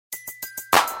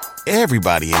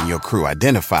Everybody in your crew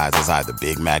identifies as either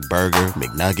Big Mac Burger,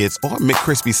 McNuggets, or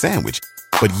McCrispy Sandwich.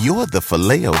 But you're the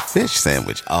Filet-O-Fish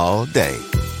Sandwich all day.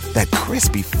 That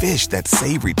crispy fish, that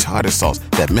savory tartar sauce,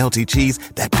 that melty cheese,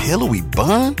 that pillowy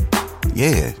bun.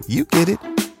 Yeah, you get it.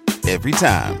 Every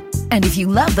time. And if you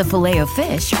love the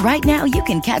Filet-O-Fish, right now you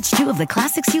can catch 2 of the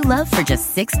classics you love for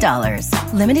just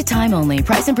 $6. Limited time only.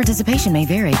 Price and participation may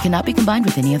vary. Cannot be combined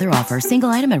with any other offer. Single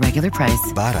item at regular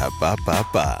price.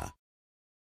 Ba-da-ba-ba-ba.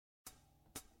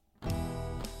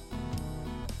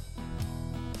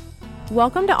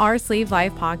 Welcome to Our Sleeve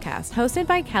Life podcast, hosted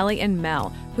by Kellie and Mel,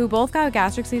 who both got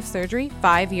gastric sleeve surgery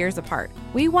 5 years apart.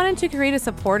 We wanted to create a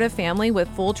supportive family with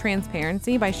full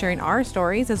transparency by sharing our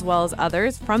stories as well as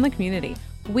others from the community.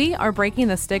 We are breaking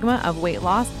the stigma of weight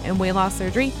loss and weight loss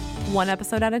surgery, one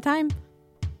episode at a time.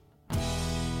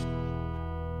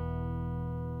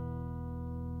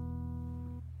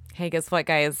 Hey, guess what,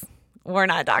 guys? We're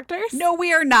not doctors. No,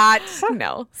 we are not.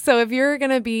 No. So if you're going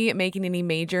to be making any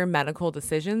major medical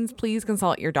decisions, please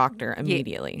consult your doctor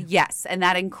immediately. Yes, and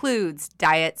that includes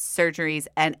diets, surgeries,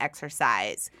 and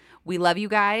exercise. We love you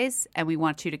guys, and we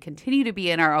want you to continue to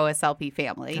be in our OSLP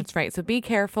family. That's right. So be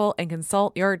careful and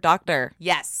consult your doctor.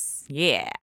 Yes. Yeah.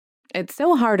 It's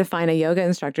so hard to find a yoga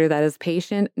instructor that is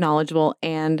patient, knowledgeable,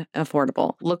 and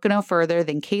affordable. Look no further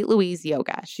than Kate Louise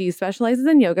Yoga. She specializes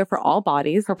in yoga for all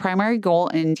bodies. Her primary goal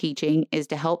in teaching is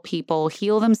to help people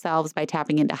heal themselves by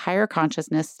tapping into higher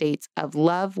consciousness states of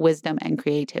love, wisdom, and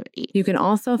creativity. You can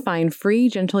also find free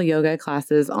gentle yoga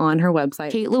classes on her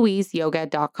website,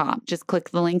 KateLouiseYoga.com. Just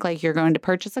click the link like you're going to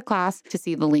purchase a class to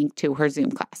see the link to her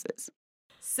Zoom classes.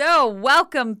 So,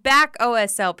 welcome back,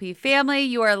 OSLP family.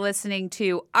 You are listening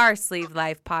to Our Sleeve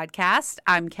Life podcast.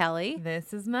 I'm Kellie.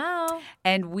 This is Mel.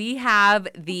 And we have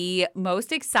the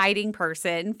most exciting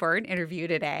person for an interview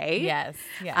today. Yes.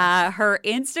 Her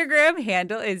Instagram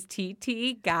handle is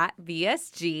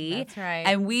TT.VSG. That's right.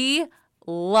 And we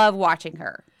love watching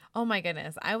her. Oh, my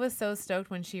goodness. I was so stoked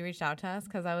when she reached out to us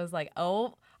because I was like,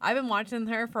 oh, I've been watching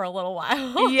her for a little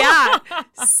while. Yeah.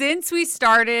 Since we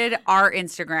started our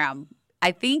Instagram,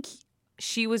 I think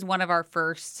she was one of our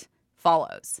first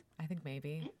follows. I think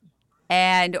maybe.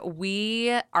 And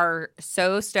we are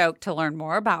so stoked to learn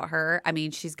more about her. I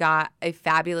mean, she's got a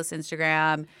fabulous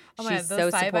Instagram. She's so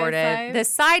supportive. The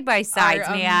side-by-sides,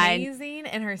 man. Amazing.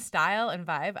 And her style and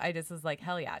vibe, I just was like,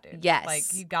 hell yeah, dude. Yes.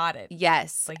 Like, you got it.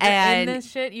 Yes. Like, you're in this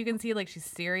shit. You can see, like, she's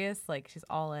serious. Like, she's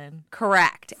all in.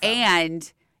 Correct. So.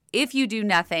 And if you do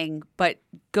nothing but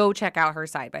go check out her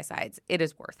side-by-sides, it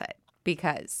is worth it.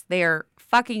 Because they are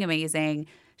fucking amazing.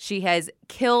 She has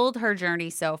killed her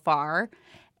journey so far.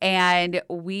 And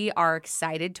we are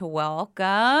excited to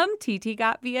welcome TT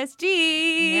Got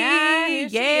VSG.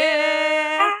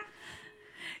 Yeah.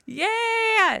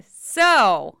 Yeah.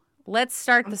 So let's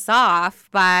start this off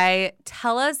by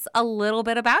tell us a little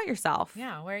bit about yourself.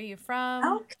 Yeah. Where are you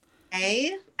from?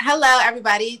 Okay. Hello,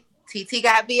 everybody. TT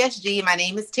Got VSG. My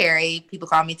name is Terry. People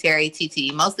call me Terry,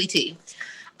 TT, mostly T.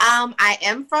 I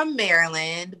am from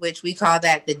Maryland, which we call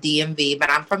that the DMV, but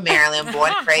I'm from Maryland,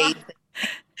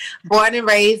 born and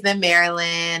raised in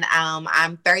Maryland.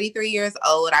 I'm 33 years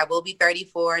old. I will be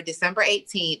 34 December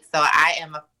 18th. So I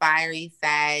am a fiery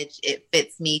Sag. It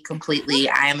fits me completely.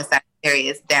 I am a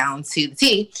Sagittarius down to the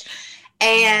T.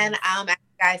 And as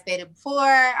I stated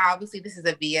before, obviously this is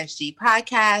a VSG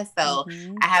podcast. So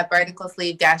I have vertical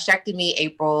sleeve gastrectomy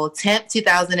April 10th,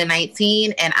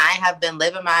 2019. And I have been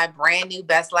living my brand new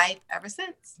best life ever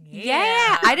since.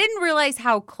 Yeah. I didn't realize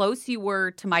how close you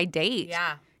were to my date.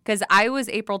 Yeah. Because I was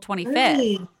April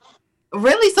 25th.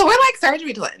 Really? So we're like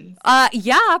surgery twins.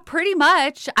 Yeah, pretty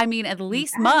much. I mean, at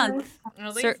least month.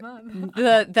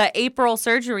 The April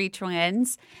surgery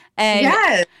twins.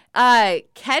 And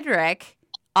Kedrick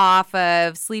off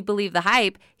of Sleep Believe the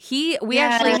Hype. We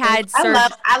actually had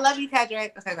I love you,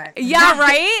 Kedrick. Okay, go ahead. Yeah,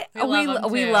 right? we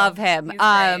love him.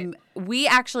 We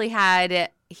actually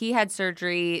he had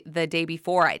surgery the day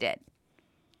before I did.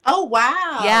 Oh,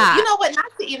 wow. Yeah. You know what?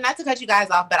 Not to cut you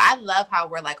guys off, but I love how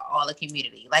we're like all a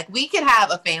community. Like we could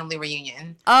have a family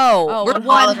reunion. Oh,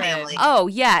 we're all a family. Oh,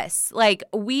 yes. Like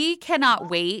we cannot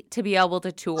wait to be able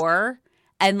to tour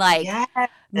and like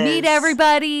meet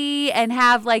everybody and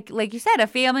have like you said, a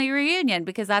family reunion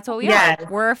because that's what we are.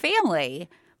 We're a family.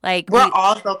 Like we're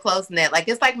all so close knit. Like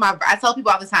it's like I tell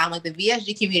people all the time, like the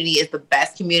VSG community is the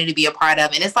best community to be a part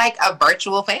of, and it's like a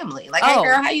virtual family. Like, hey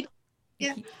girl, how you?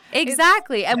 Yeah.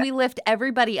 Exactly. And we lift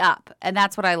everybody up. And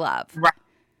that's what I love. Right.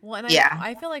 Well, and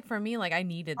I feel like for me, like I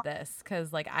needed this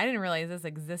because like I didn't realize this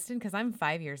existed because I'm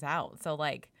 5 years out. So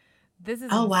like This is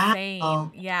Oh, insane.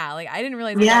 wow. Yeah, like I didn't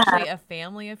realize there's actually a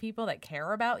family of people that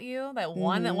care about you, that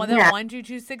want you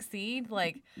to succeed.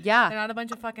 Like, Yeah. they're not a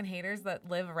bunch of fucking haters that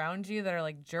live around you that are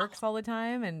like jerks all the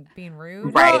time and being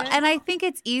rude. Well, and I think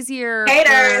it's easier.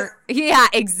 Haters. Yeah,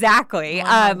 exactly.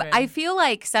 100. I feel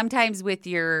like sometimes with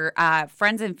your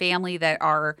friends and family that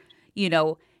are, you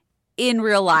know, in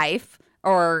real life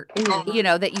or, you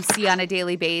know, that you see on a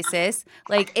daily basis,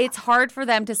 like it's hard for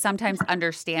them to sometimes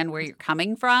understand where you're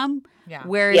coming from. Yeah.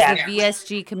 Whereas the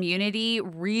VSG community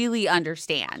really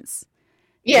understands.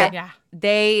 Yeah.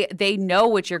 They know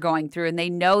what you're going through, and they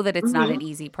know that it's not an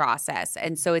easy process.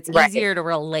 And so it's easier to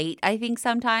relate, I think,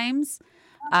 sometimes.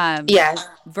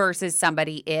 Versus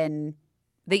somebody in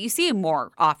that you see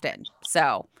more often.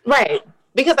 So Right.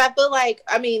 Because I feel like,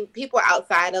 I mean, people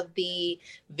outside of the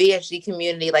VSG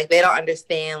community, like they don't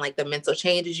understand like the mental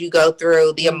changes you go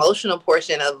through, the emotional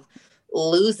portion of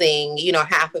losing, you know,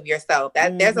 half of yourself.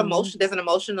 That there's an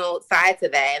emotional side to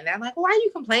that. And they're like, why are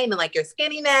you complaining? Like you're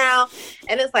skinny now.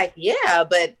 And it's like, yeah,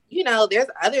 but you know, there's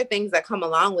other things that come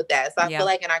along with that. So I feel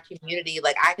like in our community,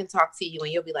 like I can talk to you and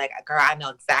you'll be like, girl, I know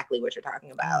exactly what you're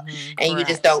talking about. And you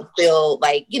just don't feel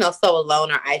like, you know, so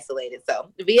alone or isolated. So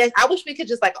I wish we could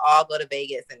just like all go to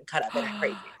Vegas and cut up and act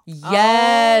crazy.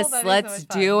 Yes, Oh, let's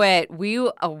do it.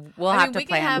 We'll have to we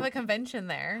plan. can have a convention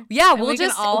there. Yeah, and we'll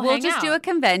just do a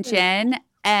convention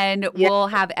and we'll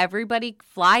have everybody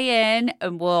fly in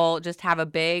and we'll just have a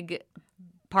big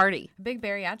party. Big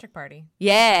bariatric party.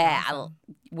 Yeah. Awesome.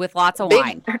 With lots of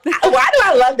wine. Why do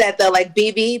I love that though? Like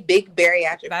BB, big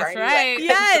bariatric That's party. right. Like,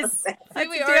 Yes. See, we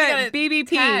Let's do already it. got it BBP.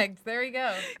 tagged. There we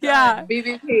go. Yeah.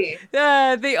 BBP.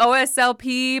 The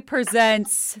OSLP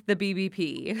presents the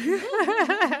BBP.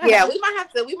 Yeah, we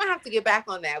might have to get back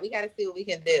on that. We got to see what we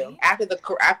can do after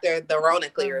the Rona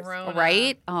clears.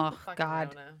 Right? Oh God.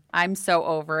 Rona. I'm so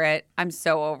over it. I'm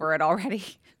so over it already.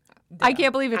 I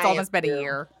can't believe it's almost been a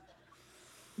year.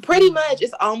 Pretty much,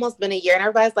 it's almost been a year, and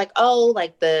everybody's like, "Oh,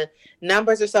 like the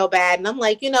numbers are so bad," and I'm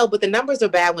like, you know, but the numbers are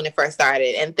bad when it first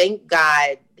started, and thank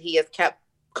God he has kept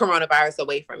coronavirus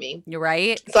away from me. You're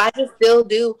right. So I just still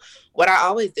do what I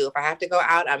always do. If I have to go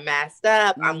out, I'm masked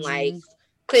up. I'm like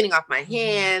cleaning off my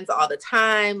hands all the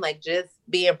time, like just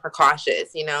being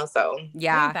precautious, you know. So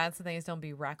yeah, that's the thing, is don't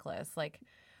be reckless. Like,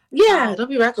 don't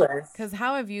be reckless. Because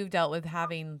how have you dealt with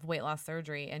having weight loss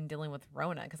surgery and dealing with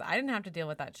Rona? Because I didn't have to deal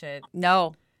with that shit.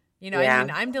 No. You know, I mean,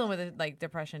 I'm dealing with like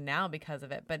depression now because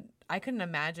of it, but I couldn't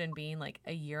imagine being like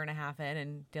a year and a half in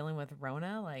and dealing with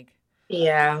Rona. Like,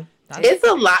 yeah, it's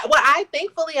a lot. Well,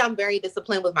 thankfully I'm very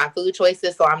disciplined with my food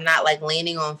choices, so I'm not like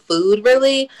leaning on food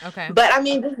really. Okay. But I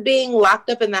mean, just being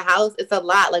locked up in the house, it's a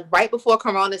lot. Like right before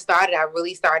Corona started, I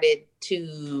really started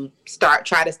to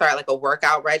try to start like a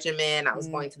workout regimen. I was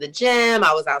going to the gym.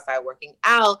 I was outside working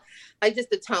out, like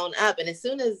just to tone up. And as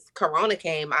soon as Corona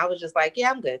came, I was just like, yeah,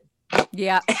 I'm good.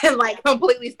 Yeah. And like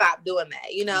completely stopped doing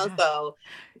that, you know? So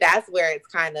that's where it's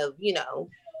kind of, you know,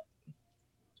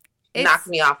 knocked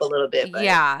me off a little bit. But.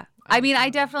 Yeah. I mean, I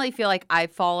definitely feel like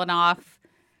I've fallen off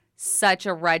such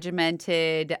a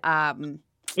regimented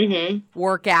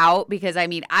workout because I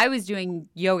mean, I was doing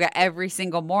yoga every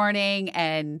single morning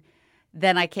and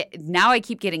then I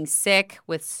keep getting sick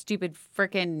with stupid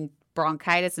freaking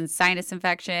bronchitis and sinus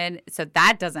infection. So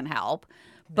that doesn't help.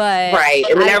 But right.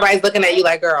 And then everybody's looking at you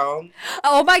like, girl.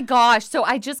 Oh my gosh. So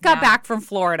I just got back from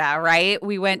Florida, right?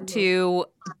 We went to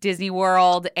Disney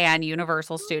World and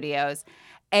Universal Studios.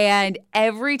 And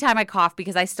every time I cough,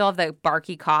 because I still have the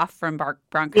barky cough from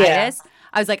bronchitis,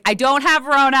 I was like, I don't have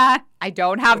Rona. I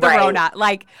don't have the Rona.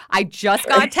 Like, I just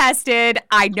got tested.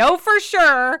 I know for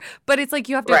sure. But it's like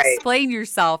you have to explain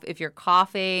yourself if you're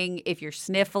coughing, if you're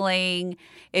sniffling,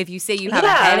 if you say you have a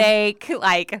headache.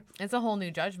 Like, it's a whole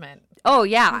new judgment. Oh,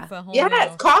 yeah.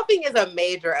 Yes, coughing is a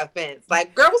major offense.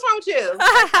 Like, girl, what's wrong with you?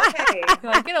 Okay.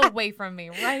 Like, get away from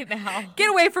me right now. Get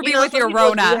away from me with your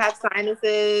Rona. You have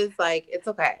sinuses. Like, it's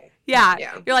okay. Yeah.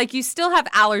 You're like, you still have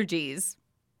allergies.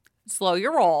 Slow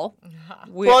your roll.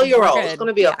 Slow your roll. It's going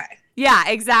to be okay. Yeah,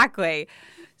 exactly.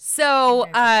 So,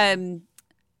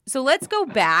 so let's go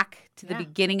back to the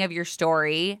beginning of your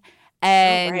story.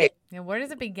 And where does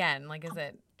it begin? Like, is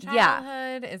it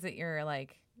childhood? Is it your,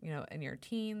 like, you know, in your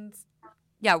teens?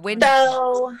 Yeah.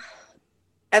 So,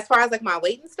 as far as like my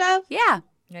weight and stuff? Yeah.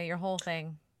 Yeah, your whole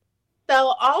thing.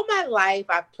 So, all my life,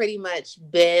 I've pretty much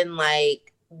been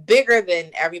like bigger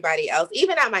than everybody else.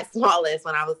 Even at my smallest,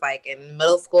 when I was like in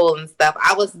middle school and stuff,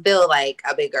 I was still like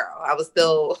a big girl. I was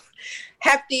still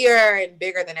heftier and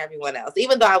bigger than everyone else,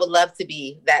 even though I would love to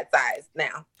be that size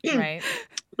now. Right.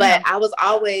 But I was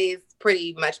always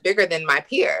pretty much bigger than my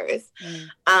peers.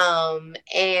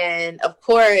 And of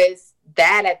course,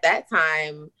 that at that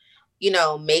time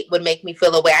would make me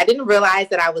feel away. I didn't realize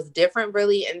that I was different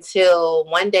really until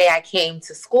one day I came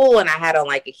to school and I had on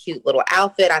like a cute little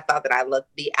outfit. I thought that I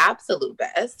looked the absolute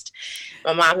best.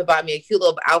 My mom had bought me a cute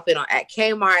little outfit at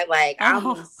Kmart. Like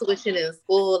I'm switching in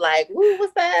school, like, woo,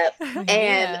 what's up?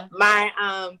 And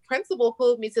my principal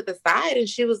pulled me to the side and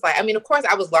she was like, I mean, of course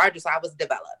I was larger, so I was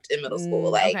developed in middle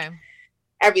school, like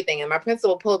everything. And my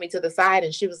principal pulled me to the side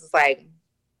and she was just like,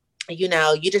 you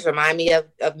just remind me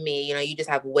of me. You just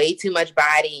have way too much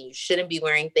body and you shouldn't be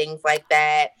wearing things like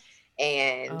that.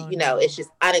 And, it's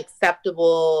just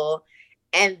unacceptable.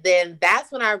 And then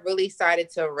that's when I really started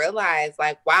to realize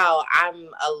like, wow, I'm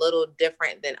a little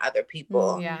different than other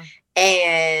people. Yeah.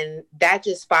 And that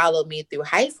just followed me through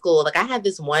high school. Like I had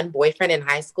this one boyfriend in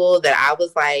high school that I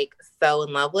was like so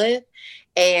in love with.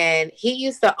 And he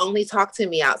used to only talk to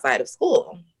me outside of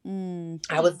school.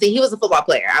 I would see, he was a football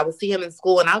player. I would see him in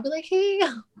school and I'd be like, hey,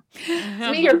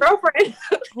 it's me, your girlfriend.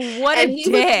 What a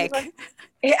dick. Like,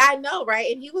 I know,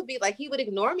 right? And he would be like, he would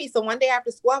ignore me. So one day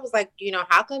after school, I was like,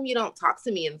 how come you don't talk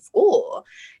to me in school?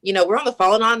 We're on the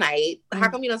phone all night. How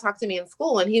come you don't talk to me in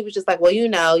school? And he was just like, well,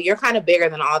 you're kind of bigger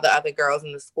than all the other girls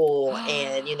in the school.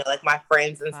 And, like my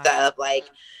friends and stuff, like,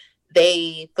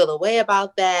 they feel a way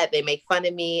about that. They make fun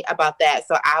of me about that.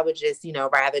 So I would just,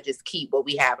 rather just keep what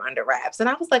we have under wraps. And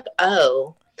I was like,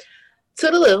 oh,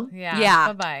 toodaloo.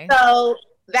 Yeah. Bye-bye. So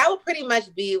that would pretty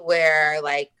much be where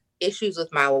like issues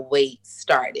with my weight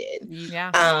started.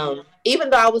 Yeah. Even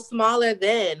though I was smaller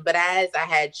then, but as I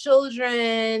had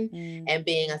children and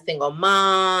being a single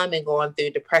mom and going through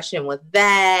depression with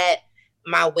that,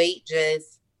 my weight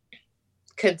just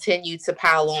continued to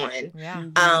pile on. Yeah.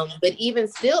 But even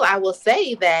still, I will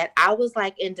say that I was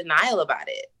like in denial about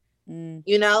it.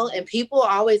 And people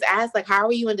always ask like, how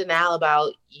are you in denial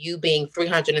about you being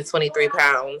 323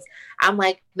 pounds? I'm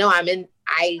like, no, I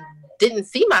didn't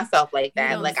see myself like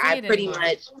that. Like I pretty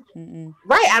much,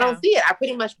 I don't see it. I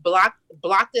pretty much blocked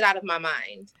it out of my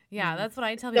mind. Yeah. That's what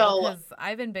I tell people because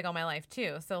I've been big on my life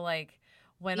too. So like,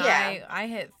 when I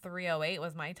hit 308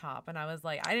 was my top, and I was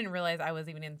like, I didn't realize I was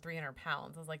even in 300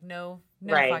 pounds. I was like, no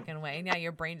fucking way. And yeah,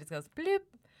 your brain just goes bloop.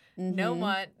 No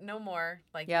more.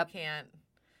 Like you can't.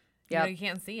 You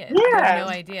can't see it. You have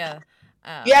no idea.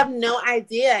 You have no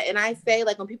idea. And I say,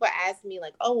 like, when people ask me,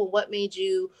 like, oh, well, what made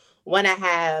you want to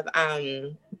have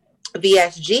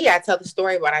VSG? I tell the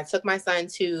story when I took my son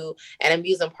to an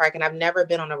amusement park, and I've never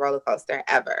been on a roller coaster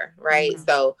ever, right?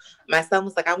 So my son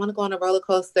was like, I want to go on a roller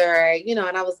coaster,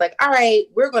 and I was like, all right,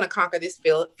 we're going to conquer this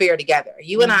fear together.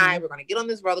 You and I, we're going to get on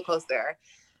this roller coaster.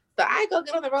 So I go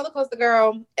get on the roller coaster,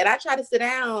 girl, and I try to sit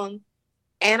down.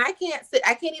 And I can't sit.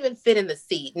 I can't even fit in the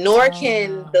seat. Nor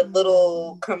can the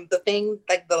little the thing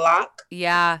like the lock.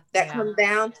 That comes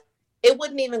down. It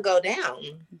wouldn't even go down.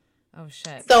 Oh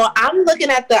shit. So I'm looking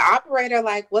at the operator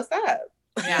like, "What's up?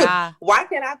 Yeah. Why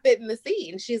can't I fit in the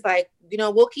seat?" And she's like,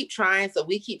 "We'll keep trying." So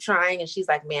we keep trying, and she's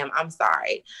like, "Ma'am, I'm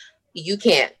sorry, you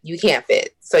can't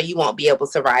fit. So you won't be able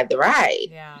to ride the ride."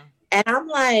 Yeah. And I'm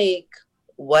like,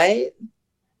 "What?"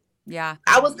 Yeah.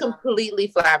 I was completely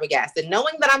flabbergasted.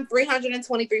 Knowing that I'm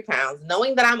 323 pounds,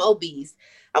 knowing that I'm obese,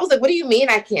 I was like, what do you mean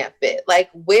I can't fit? Like,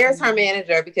 where's her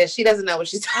manager? Because she doesn't know what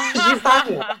she's talking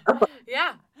about.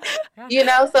 Yeah.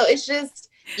 So it's just,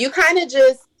 you kind of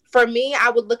just, for me,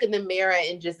 I would look in the mirror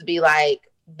and just be like,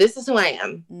 this is who I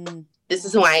am. This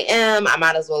is who I am. I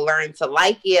might as well learn to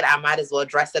like it. I might as well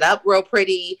dress it up real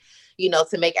pretty.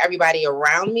 To make everybody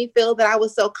around me feel that I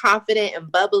was so confident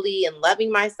and bubbly and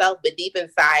loving myself. But deep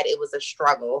inside, it was a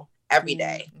struggle every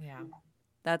day. Yeah.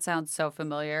 That sounds so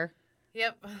familiar.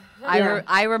 Yep.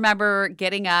 I remember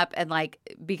getting up and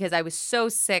because I was so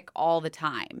sick all the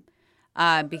time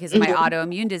because of my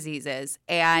autoimmune diseases.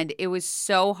 And it was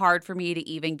so hard for me to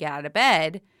even get out of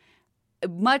bed,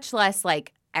 much less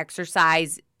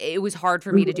exercise. It was hard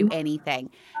for me to do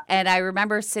anything. And I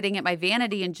remember sitting at my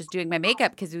vanity and just doing my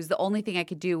makeup because it was the only thing I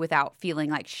could do without feeling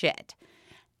like shit.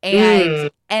 And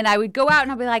I would go out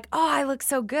and I'd be like, oh, I look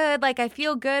so good. Like I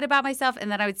feel good about myself. And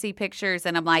then I would see pictures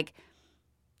and I'm like,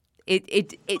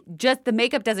 it just, the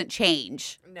makeup doesn't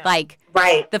change. No.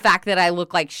 The fact that I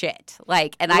look like shit.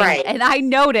 I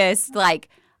noticed I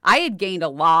had gained a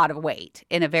lot of weight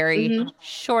in a very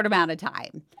short amount of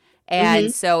time.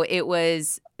 And so it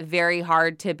was very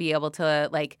hard to be able to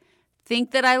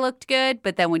think that I looked good.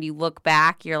 But then when you look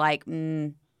back, you're like,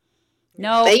 no.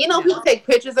 People take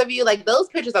pictures of you. Like those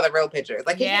pictures are the real pictures.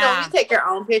 When you take your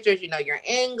own pictures, your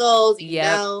angles,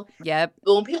 Yep.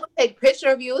 But when people take picture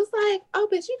of you, it's like, oh,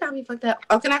 bitch, you got me fucked up.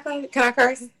 Oh, can I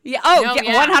curse? Yeah. Oh, no,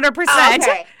 100%. Oh,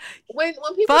 okay. When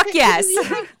people fuck take yes. pictures of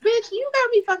you, like, bitch, you got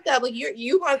me fucked up. Like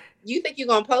you think you're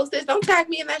gonna post this? Don't tag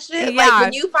me in that shit. Yeah.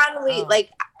 When you finally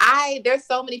there's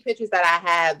so many pictures that I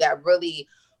have that really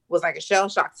was like a shell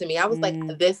shock to me. I was like,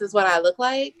 this is what I look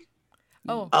like?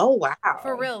 Oh, wow.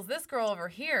 For reals, this girl over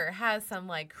here has some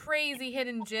like crazy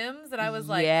hidden gems that I was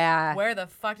like, Yeah. where the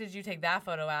fuck did you take that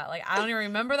photo at? Like, I don't even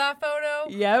remember that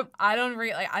photo. Yep. I don't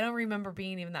remember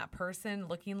being even that person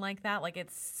looking like that. Like,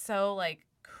 it's so like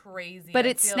crazy. But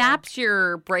it snaps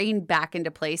your brain back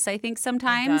into place, I think,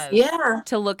 sometimes. Yeah.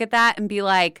 To look at that and be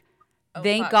like,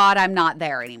 thank fuck. God I'm not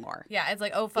there anymore. Yeah, it's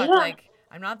like, oh fuck, like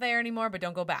I'm not there anymore, but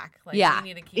don't go back. Like, you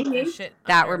need to keep this shit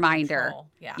that under reminder. control.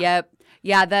 Yeah. Yep.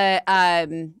 Yeah.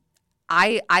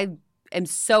 I am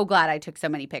so glad I took so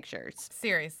many pictures.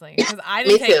 Seriously, because I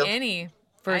didn't take any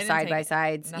for side by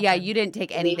sides. Yeah, you didn't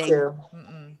take anything. Me too.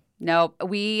 Nope.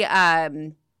 We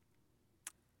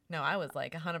No, I was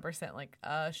like 100% like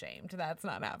ashamed. That's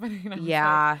not happening.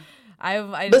 Yeah.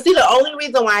 But see, the only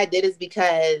reason why I did is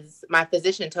because my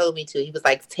physician told me to. He was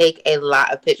like, take a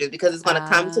lot of pictures because it's going to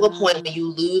come to a point where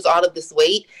you lose all of this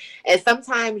weight. And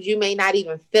sometimes you may not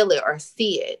even feel it or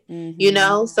see it, you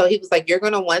know? So he was like, you're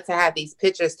going to want to have these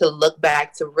pictures to look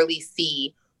back to really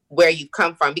see where you've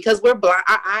come from because we're blind.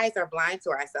 Our eyes are blind to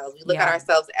ourselves. We look at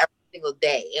ourselves every single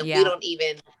day and we don't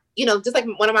even, you know, just like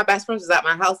one of my best friends was at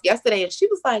my house yesterday and she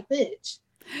was like, bitch,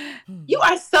 you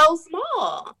are so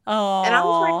small. Oh. And I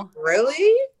was like,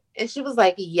 really? And she was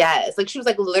like, yes. Like, she was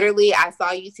like, literally, I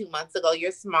saw you 2 months ago.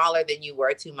 You're smaller than you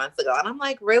were 2 months ago. And I'm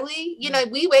like, really? You know,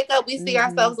 we wake up, we see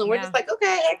ourselves, and we're just like,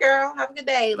 okay, hey, girl, have a good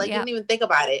day. Like, you don't even think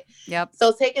about it. Yep.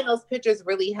 So taking those pictures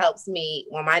really helps me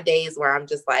on my days where I'm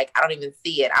just like, I don't even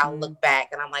see it. I'll look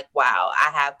back and I'm like, wow,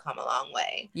 I have come a long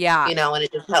way. Yeah. You know, and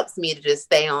it just helps me to just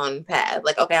stay on path.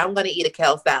 Like, okay, I'm going to eat a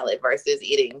kale salad versus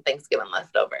eating Thanksgiving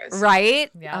leftovers.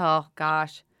 Right? Yeah. Oh,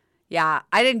 gosh. Yeah,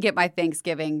 I didn't get my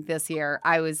Thanksgiving this year.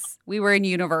 We were in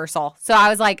Universal. So I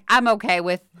was like, I'm okay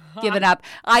with giving up.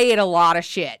 I ate a lot of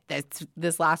shit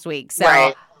this last week.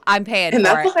 So I'm paying for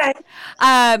that's it.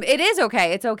 Okay. It is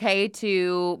okay. It's okay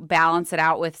to balance it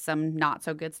out with some not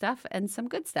so good stuff and some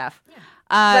good stuff.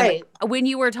 Yeah. When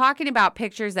you were talking about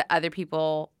pictures that other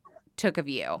people took of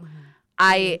you,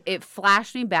 it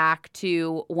flashed me back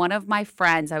to one of my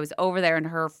friends. I was over there and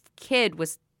her kid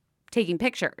was taking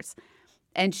pictures.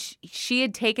 And she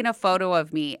had taken a photo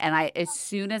of me, and as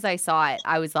soon as I saw it,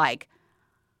 I was like,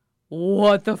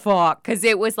 what the fuck? Because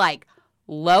it was like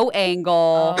low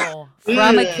angle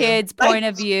from a kid's point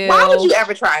of view. Why would you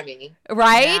ever try me?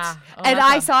 Right? Yeah. And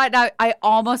I saw it, and I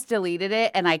almost deleted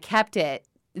it, and I kept it.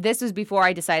 This was before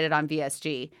I decided on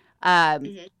VSG.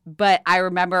 But I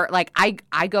remember, like,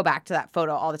 I go back to that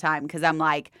photo all the time because I'm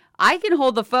like, I can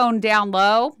hold the phone down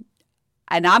low,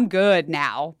 and I'm good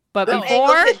now. But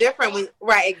before, different.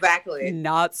 Right, exactly.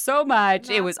 Not so much.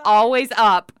 It was always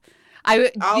up.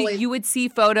 You would see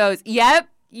photos. Yep,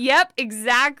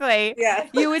 exactly. Yeah.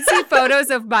 You would see photos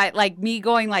of me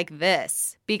going like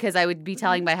this because I would be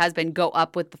telling my husband, go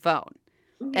up with the phone.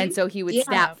 And so he would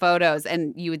snap photos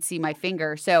and you would see my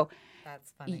finger. So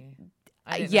that's funny.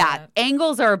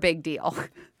 Angles are a big deal.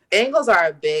 Angles are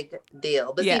a big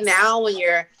deal. But see, now when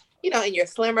you're, you know, in your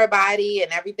slimmer body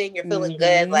and everything, you're feeling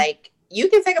good, like, you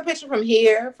can take a picture from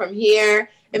here,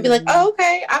 and be like, oh,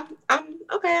 okay, I'm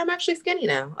okay. I'm actually skinny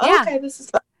now. Oh, okay, this is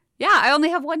fun. Yeah, I only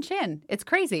have one chin. It's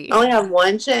crazy. I only have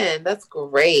one chin. That's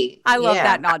great. I love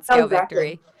that not-scale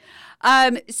victory.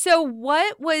 So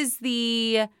what was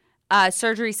the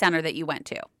surgery center that you went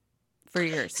to for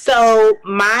yours? So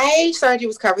my surgery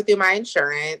was covered through my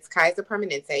insurance. Kaiser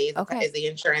Permanente is the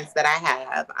insurance that I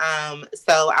have.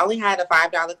 So I only had a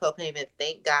 $5 copayment,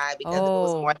 thank God, because if it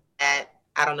was more than that,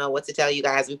 I don't know what to tell you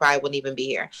guys. We probably wouldn't even be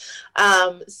here.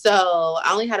 So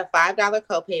I only had a $5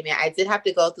 copayment. I did have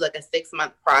to go through like a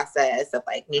 6-month process of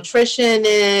like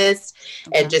nutritionist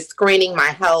and just screening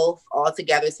my health all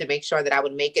together to make sure that I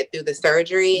would make it through the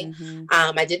surgery.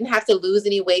 I didn't have to lose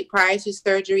any weight prior to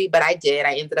surgery, but I did.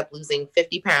 I ended up losing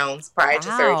 50 pounds prior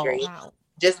to surgery,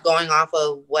 just going off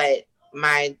of what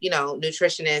my,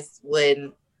 nutritionist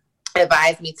would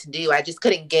advise me to do. I just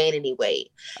couldn't gain any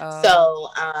weight. So,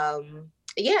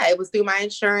 it was through my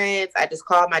insurance. I just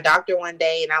called my doctor one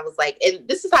day and I was like, and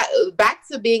this is back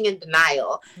to being in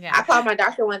denial. Yeah. I called my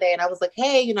doctor one day and I was like,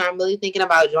 hey, I'm really thinking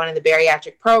about joining the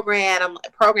bariatric program.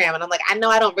 And I'm like, I know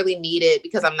I don't really need it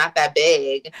because I'm not that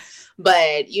big, but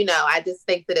I just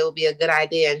think that it would be a good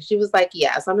idea. And she was like,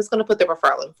 yeah, so I'm just going to put the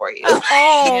referral in for you.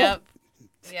 Yep.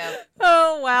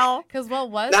 Oh, wow. Because what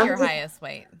was your highest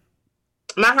weight?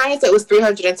 My highest weight was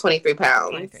 323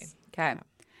 pounds. 23. Okay.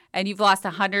 And you've lost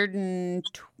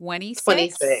 126?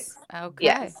 26. Okay.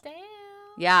 Yes. Damn.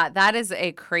 Yeah, that is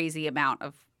a crazy amount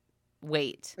of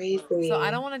weight. Crazy. So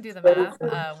I don't want to do the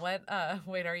math. What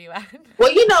weight are you at?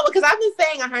 Well, you know, because I've been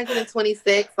saying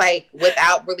 126, like,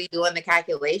 without really doing the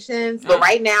calculations. But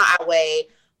right now I weigh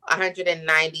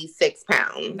 196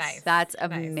 pounds. Nice. That's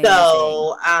amazing.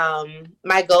 So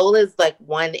my goal is like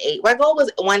 180. My goal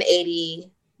was 180,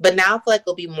 but now I feel like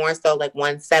it'll be more so like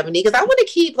 170 because I want to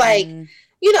keep like,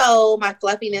 you know, my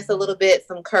fluffiness a little bit,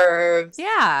 some curves.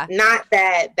 Yeah. Not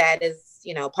that is,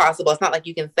 you know, possible. It's not like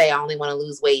you can say I only want to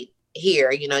lose weight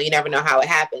here. You know, you never know how it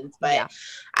happens. But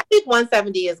I think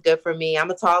 170 is good for me. I'm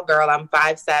a tall girl. I'm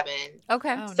 5'7".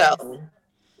 Okay. Oh, so nice.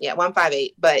 Yeah,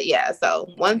 158. But yeah, so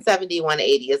 170,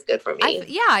 180 is good for me.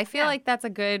 I feel like that's a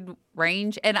good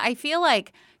range. And I feel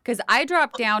like, because I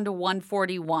dropped down to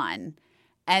 141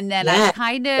 and then I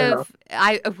kind of,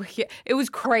 it was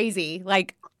crazy.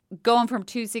 Like going from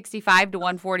 265 to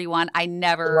 141, I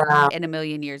never in a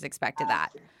million years expected that.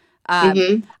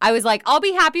 I was like, I'll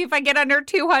be happy if I get under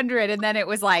 200. And then it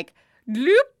was like,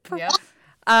 loop. Yep.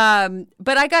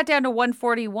 But I got down to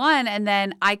 141 and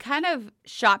then I kind of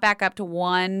shot back up to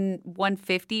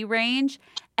 150 range.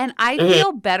 And I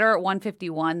feel better at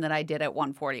 151 than I did at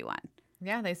 141.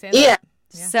 Yeah, they say that. Yeah.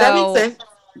 So, that makes sense.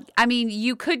 I mean,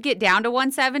 you could get down to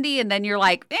 170 and then you're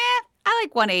like, I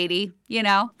like 180, you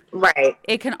know? Right.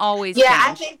 It can always change. change.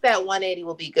 I think that 180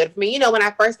 will be good for me. You know, when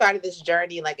I first started this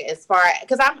journey, like as far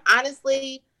because I'm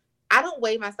honestly, I don't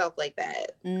weigh myself like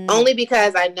that. Only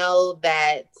because I know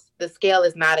that the scale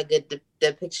is not a good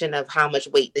depiction of how much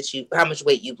weight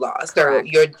you've lost or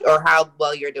how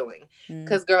well you're doing.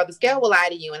 Because girl, the scale will lie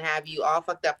to you and have you all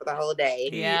fucked up for the whole day.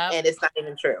 Yeah. And it's not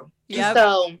even true. Yep.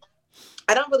 So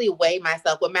I don't really weigh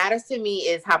myself. What matters to me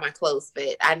is how my clothes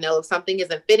fit. I know if something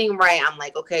isn't fitting right, I'm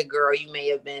like, okay, girl, you may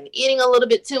have been eating a little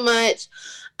bit too much.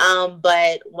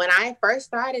 But when I first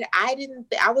started, I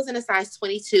was in a size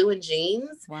 22 in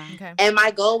jeans. Wow. Okay. And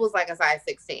my goal was like a size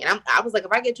 16. I was like,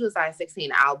 if I get to a size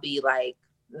 16, I'll be like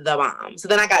the bomb. So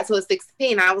then I got to a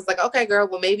 16. I was like, okay, girl,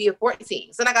 well, maybe a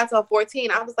 14. So then I got to a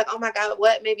 14. I was like, oh my God,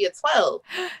 what? Maybe a 12.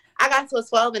 I got to a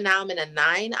 12 and now I'm in a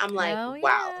 9. I'm like,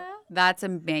 wow. That's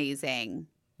amazing.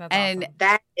 That's and awesome.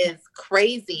 That is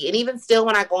crazy. And even still,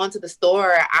 when I go into the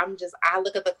store, I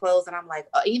look at the clothes and I'm like,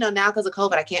 you know, now because of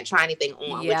COVID, I can't try anything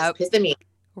on, which is pissing me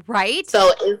off. Right.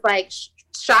 So it's like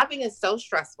shopping is so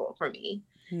stressful for me.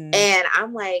 And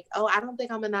I'm like, oh, I don't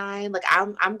think I'm a 9. Like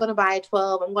I'm going to buy a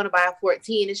 12. I'm going to buy a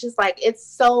 14. It's just like, it's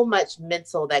so much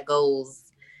mental that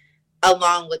goes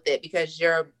along with it because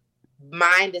your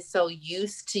mind is so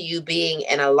used to you being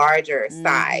in a larger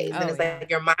size. And it's like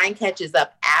your mind catches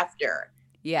up after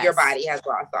your body has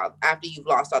after you've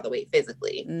lost all the weight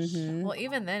physically. Well,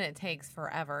 even then it takes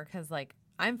forever because like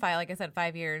I'm like I said,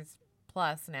 5 years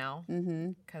plus now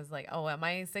because like,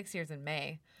 my 6 years in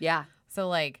May. Yeah. So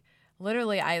like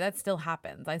literally that still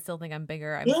happens. I still think I'm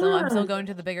bigger. I'm still going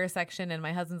to the bigger section and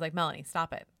my husband's like, Melanie,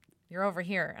 stop it. You're over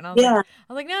here. And I was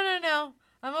like, no.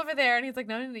 I'm over there. And he's like,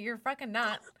 no, you're fucking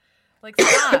not. Like,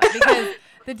 stop. Because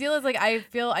the deal is, like, I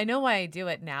know why I do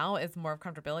it now is more of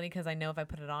comfortability because I know if I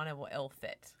put it on, it'll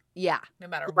fit. Yeah. No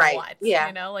matter what. Yeah.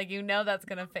 You know, like, that's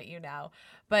going to fit you now.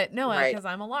 But no, because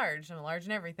I'm a large. I'm a large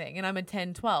in everything. And I'm a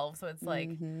 10, 12. So it's like,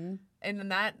 and then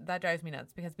that drives me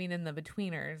nuts because being in the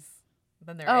betweeners,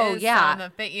 then there is some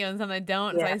that fit you and some that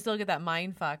don't. Yeah. So I still get that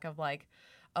mind fuck of, like,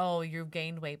 oh, you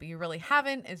gained weight, but you really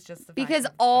haven't. It's just the because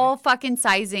all fucking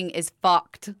sizing is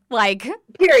fucked. Like,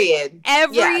 period.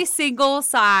 Every single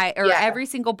size or every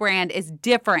single brand is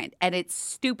different, and it's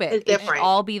stupid. It's different. It should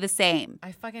all be the same.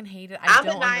 I fucking hate it. I'm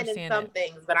a 9 in some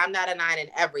things, but I'm not a 9 in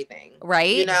everything.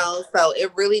 Right? You know, so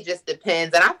it really just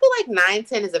depends. And I feel like 9,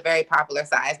 10 is a very popular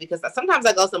size because sometimes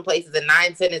I go some places and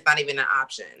 9, 10 is not even an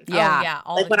option. Yeah. Oh, yeah.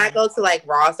 Like when I go to like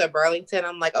Ross or Burlington,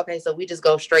 I'm like, okay, so we just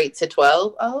go straight to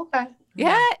 12. Oh, okay.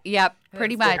 Yeah. Yep.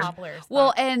 Pretty much.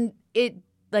 Well, and it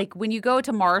like when you go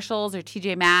to Marshall's or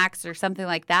TJ Maxx or something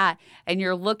like that, and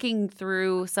you're looking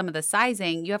through some of the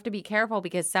sizing, you have to be careful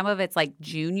because some of it's like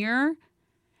junior.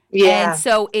 Yeah. And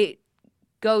so it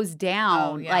goes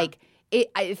down. Oh, yeah. Like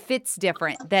it fits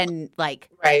different than like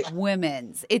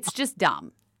women's. It's just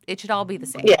dumb. It should all be the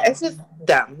same. Yeah, it's just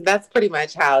dumb. That's pretty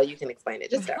much how you can explain it.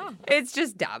 Just dumb. It's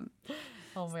just dumb.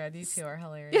 Oh my God, these two are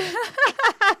hilarious.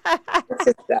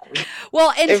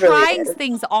 Well, and trying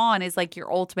things on is like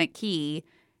your ultimate key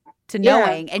to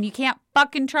knowing, and you can't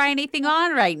fucking try anything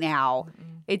on right now.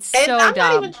 It's so dumb. I'm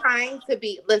not even trying to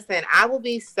be. Listen, I will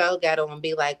be so ghetto and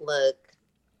be like, look,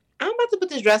 I'm about to put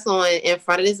this dress on in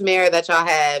front of this mirror that y'all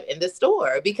have in the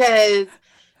store because.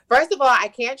 First of all, I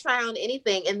can't try on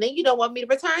anything, and then you don't want me to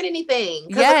return anything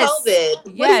because of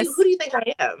COVID. Who do you think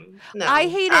I am? No, I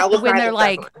hate it when they're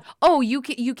like, "Oh, you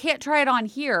can't try it on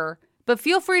here, but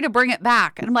feel free to bring it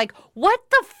back. And I'm like, what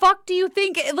the fuck do you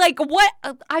think? Like, what?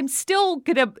 I'm still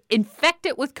going to infect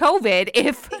it with COVID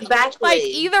if, Exactly. like,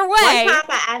 either way. One time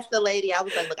I asked the lady, I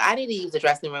was like, look, I need to use the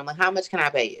dressing room. Like, how much can I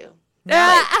pay you?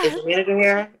 Like, is the manager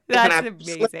here? That's can I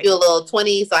amazing. slip you a little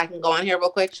 20 so I can go in here real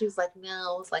quick? She was like,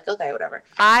 no. It's like, okay, whatever.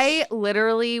 I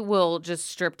literally will just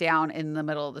strip down in the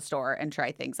middle of the store and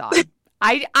try things on.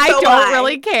 I So don't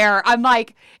really care. I'm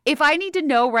like, if I need to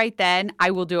know right then, I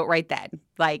will do it right then.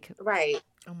 Like, right.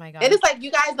 Oh my God. And it's like,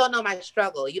 you guys don't know my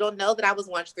struggle. You don't know that I was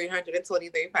once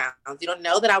 323 pounds. You don't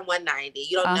know that I'm 190.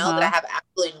 You don't know that I have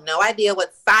absolutely no idea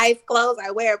what size clothes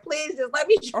I wear. Please just let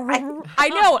me try. I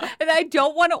know. And I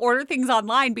don't want to order things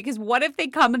online because what if they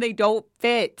come and they don't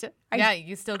fit? Yeah,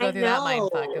 you still go through that mind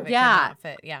fuck if it cannot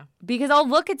fit. Yeah. Because I'll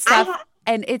look at stuff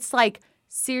and it's like,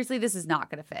 seriously, this is not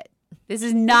going to fit. This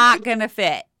is not going to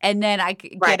fit. And then I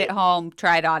get it home,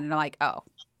 try it on, and I'm like, oh.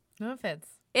 No, it fits.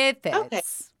 It fits. Okay.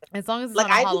 As long as it's Like,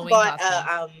 not a I Halloween just bought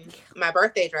costume. my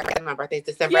birthday dress. My birthday's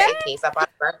December 18th, so I bought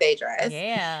a birthday dress.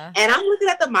 Yeah. And I'm looking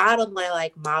at the model, and they're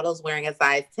like, model's wearing a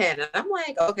size 10. And I'm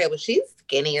like, okay, well, she's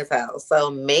skinny as hell. So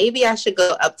maybe I should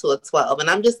go up to a 12. And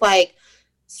I'm just like,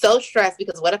 so stressed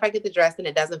because what if I get the dress and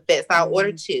it doesn't fit? So I'll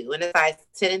order two in a size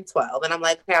 10 and 12. And I'm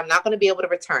like, okay, I'm not going to be able to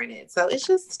return it. So it's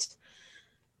just...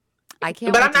 I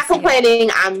can't. But I'm not complaining.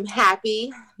 I'm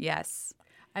happy. Yes.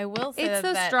 I will say it's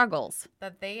those struggles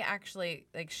that they actually,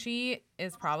 like, she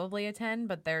is probably a 10,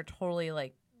 but they're totally,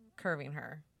 like, curving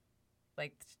her.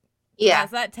 Like, yeah.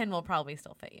 So that 10 will probably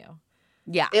still fit you.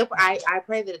 Yeah. I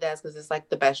pray that it does because it's like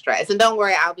the best dress. And don't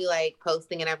worry, I'll be like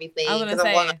posting and everything. I was going to say.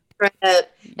 I'm going on a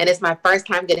trip, and it's my first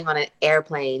time getting on an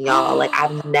airplane, y'all. Like,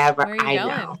 I've never, Where are you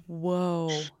going? know.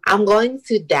 Whoa. I'm going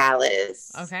to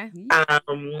Dallas. Okay.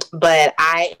 But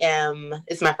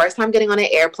it's my first time getting on an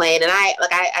airplane. And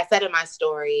I said in my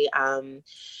story,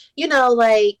 you know,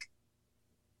 like,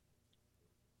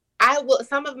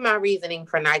 some of my reasoning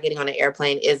for not getting on an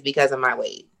airplane is because of my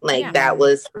weight. Like, that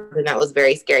was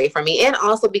very scary for me. And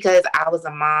also because I was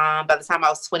a mom. By the time I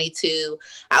was 22,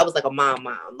 I was like a mom,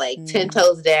 like 10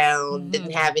 toes down, didn't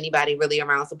have anybody really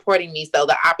around supporting me. So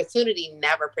the opportunity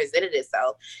never presented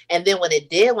itself. And then when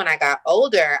it did, when I got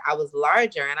older, I was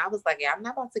larger and I was like, yeah, I'm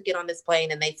not about to get on this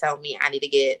plane. And they tell me I need to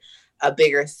get a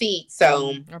bigger seat.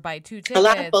 So or buy 2 tickets. A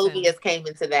lot of phobias came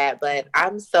into that, but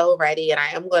I'm so ready and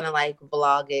I am going to like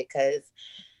vlog it because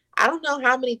I don't know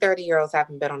how many 30-year-olds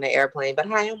haven't been on the airplane, but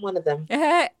I am one of them.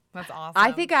 That's awesome.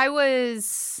 I think I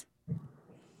was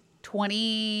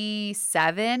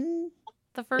 27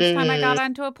 the first time I got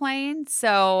onto a plane.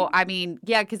 So, I mean,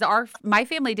 yeah, because my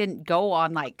family didn't go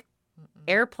on like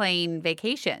airplane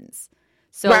vacations.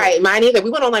 So, right, mine either.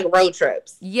 We went on like road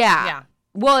trips. Yeah. Yeah.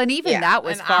 Well, and even that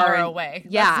was an far hour away.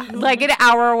 Yeah, like an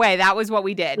hour away. That was what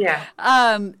we did. Yeah.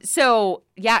 So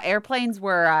yeah, airplanes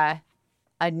were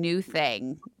a new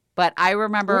thing, but I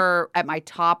remember at my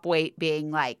top weight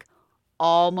being like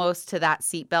almost to that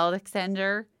seatbelt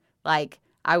extender. Like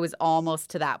I was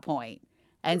almost to that point.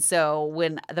 And so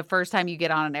when the first time you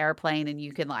get on an airplane and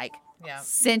you can like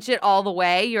cinch it all the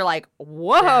way, you're like,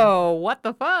 whoa, what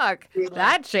the fuck?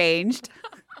 That changed.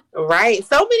 Right.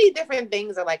 So many different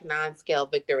things are like non-scale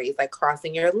victories, like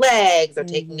crossing your legs or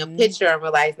taking a picture and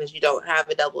realizing that you don't have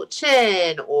a double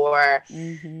chin or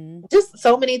just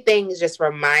so many things just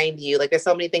remind you. Like there's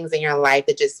so many things in your life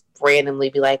that just randomly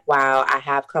be like, wow, I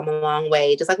have come a long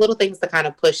way. Just like little things to kind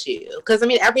of push you. Because I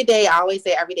mean, every day, I always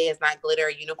say every day is not glitter,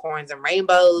 unicorns and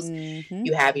rainbows.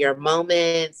 You have your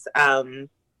moments.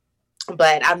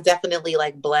 But I'm definitely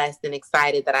like blessed and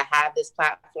excited that I have this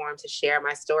platform to share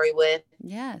my story with.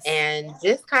 Yes. And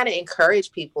just kind of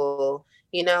encourage people.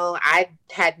 You know, I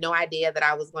had no idea that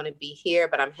I was going to be here,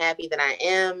 but I'm happy that I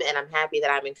am. And I'm happy that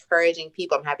I'm encouraging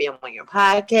people. I'm happy I'm on your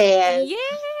podcast. Yeah.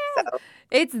 So,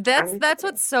 that's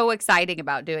what's so exciting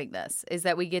about doing this is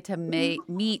that we get to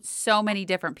meet so many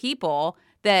different people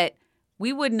that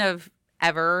we wouldn't have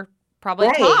ever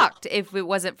probably talked if it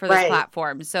wasn't for this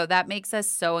platform. So that makes us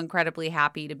so incredibly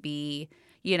happy to be,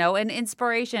 you know, an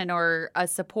inspiration or a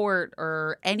support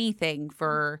or anything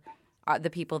for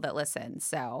the people that listen.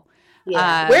 So, where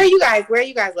are you guys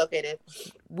located?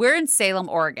 We're in Salem,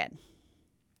 Oregon.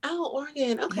 Oh,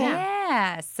 Oregon. Okay.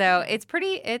 Yeah. So it's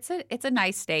a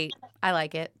nice state. I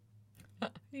like it.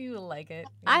 You like it.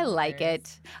 I like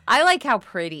it. I like how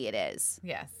pretty it is.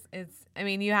 Yes. I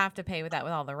mean, you have to pay with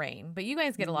all the rain, but you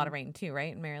guys get a lot of rain too,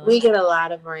 right? In Maryland? We get a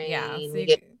lot of rain. Yeah. So we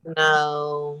get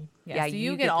snow. Yeah. So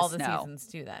you get all the seasons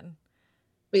too then.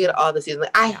 We get all the seasons.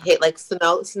 I hate like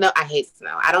snow. I hate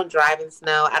snow. I don't drive in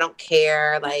snow. I don't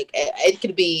care. Like it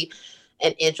could be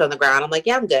an inch on the ground. I'm like,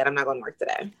 yeah, I'm good. I'm not going to work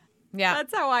today. Yeah.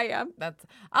 That's how I am.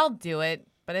 I'll do it.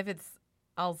 But if it's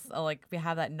I'll like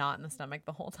have that knot in the stomach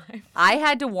the whole time. I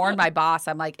had to warn my boss.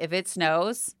 I'm like, if it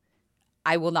snows,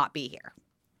 I will not be here.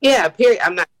 Yeah, period.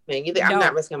 I'm not either. No. I'm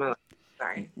not risking my life.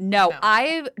 Sorry. No,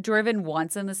 I've driven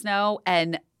once in the snow,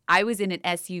 and I was in an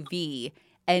SUV,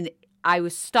 and I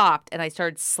was stopped, and I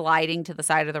started sliding to the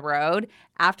side of the road.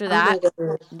 After that,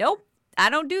 nope, I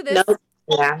don't do this. Nope.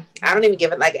 Yeah, I don't even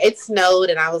give it. Like, it snowed,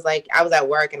 and I was at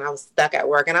work, and I was stuck at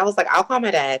work, and I was like, I'll call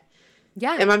my dad.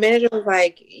 Yeah. And my manager was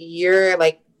like, you're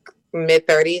like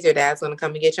mid-30s, your dad's going to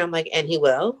come and get you. I'm like, and he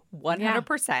will?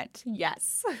 100%.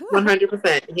 Yes.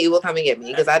 100%. He will come and get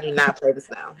me because I do not play the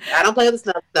snow. I don't play with the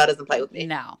snow. The snow doesn't play with me.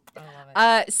 No. I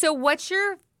love it. So what's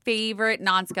your favorite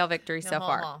non-scale victory so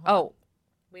far? Hold on.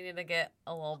 We need to get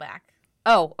a little back.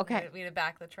 Oh, okay. We need to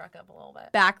back the truck up a little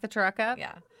bit. Back the truck up?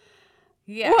 Yeah.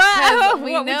 Yeah. What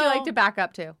We would you like to back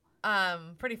up to?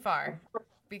 Pretty far.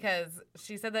 Because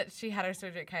she said that she had her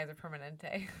surgery at Kaiser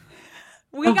Permanente.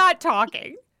 We got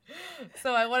talking.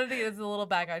 So I wanted to get us a little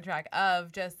back on track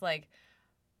of just like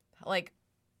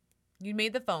you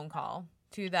made the phone call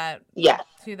to that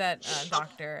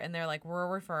doctor, and they're like, we're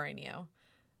referring you.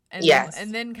 And yes.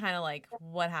 And then kind of like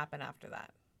what happened after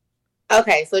that?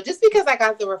 Okay, so just because I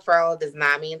got the referral does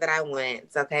not mean that I went.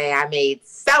 Okay, I made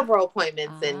several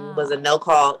appointments and was a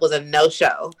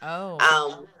no-show.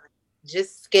 Oh.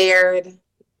 Just scared,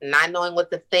 not knowing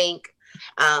what to think.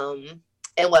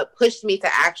 And what pushed me to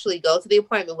actually go to the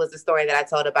appointment was the story that I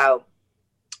told about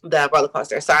the roller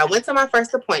coaster. So I went to my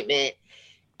first appointment,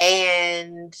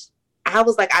 and I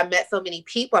was like, I met so many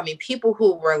people. I mean, people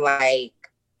who were like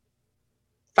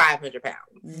 500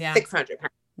 pounds, 600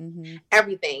 pounds. Mm-hmm.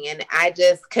 Everything. And I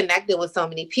just connected with so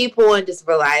many people and just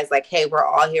realized like, hey, we're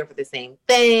all here for the same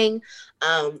thing.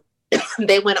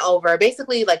 They went over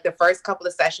basically like the first couple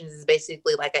of sessions is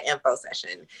basically like an info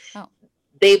session. Oh.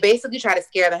 They basically try to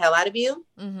scare the hell out of you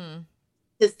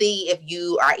to see if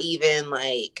you are even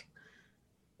like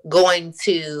going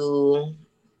to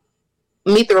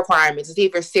meet the requirements, to see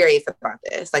if you're serious about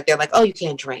this. Like, they're like, oh, you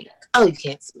can't drink. Oh, you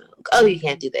can't smoke. Oh, you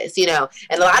can't do this, you know?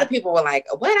 And a lot of people were like,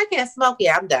 what? I can't smoke.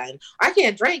 Yeah, I'm done. Or I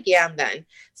can't drink. Yeah, I'm done.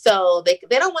 So they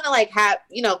don't want to like have,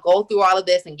 you know, go through all of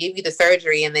this and give you the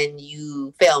surgery and then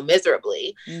you fail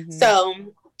miserably. Mm-hmm.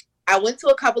 So I went to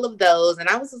a couple of those and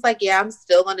I was just like, yeah, I'm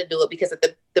still going to do it because at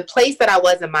the place that I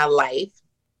was in my life,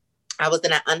 I was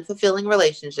in an unfulfilling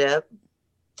relationship.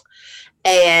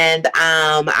 And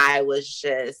I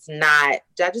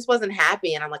just wasn't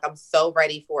happy. And I'm like, I'm so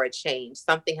ready for a change.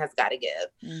 Something has got to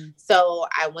give. So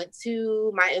I went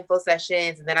to my info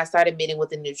sessions and then I started meeting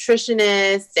with a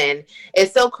nutritionist. And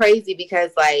it's so crazy because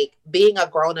like being a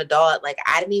grown adult, like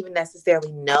I didn't even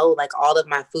necessarily know like all of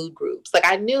my food groups. Like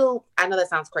I know that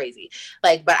sounds crazy,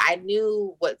 like, but I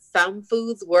knew what some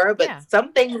foods were, but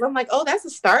some things I'm like, oh, that's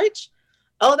a starch.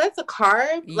 Oh, that's a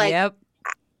carb. Like, yep.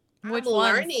 Which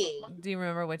ones? Learning. Do you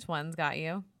remember which ones got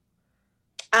you?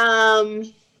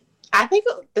 I think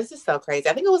this is so crazy.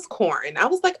 I think it was corn. I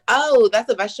was like, oh,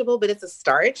 that's a vegetable, but it's a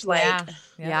starch. Like,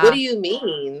 what do you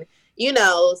mean? You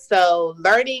know, so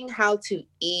learning how to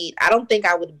eat. I don't think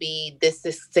I would be this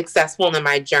successful in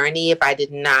my journey if I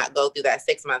did not go through that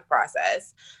 6-month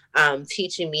process,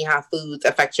 teaching me how foods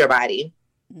affect your body.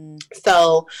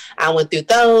 So I went through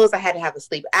those. I had to have a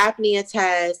sleep apnea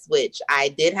test, which I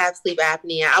did have sleep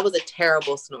apnea. I was a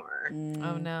terrible snorer.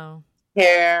 Oh no.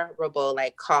 Terrible,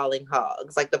 like calling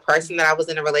hogs. Like the person that I was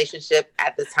in a relationship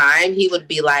at the time, he would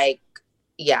be like,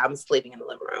 yeah, I'm sleeping in the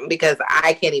living room because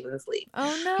I can't even sleep.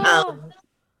 Oh no.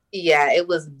 Yeah, it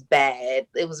was bad.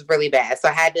 It was really bad. So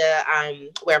I had to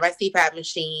wear my CPAP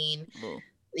machine.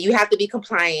 You have to be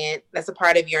compliant. That's a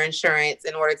part of your insurance.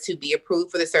 In order to be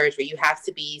approved for the surgery, you have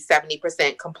to be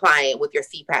 70% compliant with your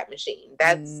CPAP machine.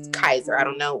 That's Kaiser. I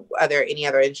don't know any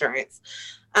other insurance.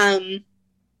 So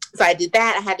I did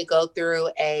that. I had to go through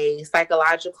a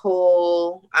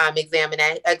psychological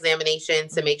examination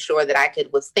to make sure that I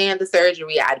could withstand the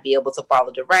surgery. I'd be able to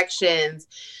follow directions.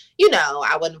 You know,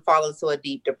 I wouldn't fall into a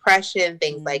deep depression,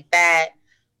 things like that.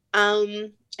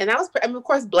 And that was, of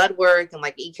course, blood work and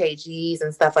like EKGs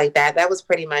and stuff like that. That was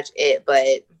pretty much it.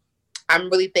 But I'm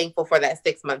really thankful for that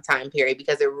 6-month time period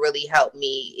because it really helped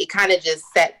me. It kind of just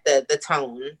set the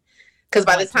tone. Because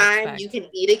by the time you can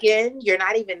eat again, you're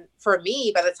not even, for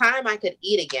me, by the time I could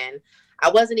eat again,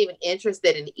 I wasn't even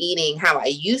interested in eating how I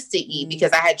used to eat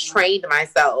because I had trained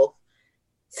myself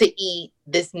to eat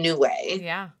this new way.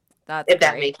 Yeah. That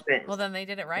makes sense. Well, then they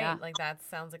did it right. Yeah. Like that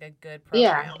sounds like a good program.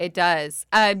 Yeah, it does.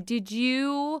 Did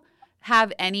you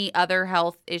have any other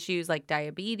health issues like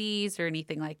diabetes or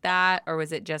anything like that? Or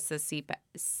was it just the CPAP?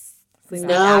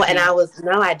 No, and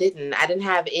I didn't. I didn't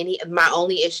have any. My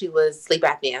only issue was sleep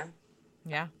apnea.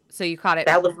 Yeah. So you caught it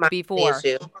That was my before.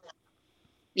 issue.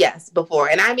 Yes, before.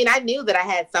 And I mean, I knew that I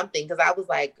had something because I was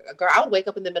like, girl, I would wake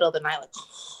up in the middle of the night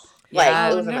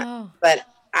like it was a mess. But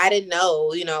I didn't know,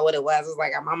 what it was. It was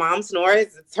like my mom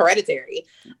snores, it's hereditary.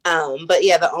 But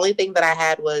yeah, the only thing that I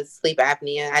had was sleep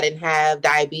apnea. I didn't have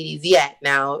diabetes yet.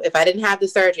 Now, if I didn't have the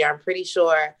surgery, I'm pretty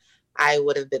sure I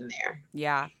would have been there.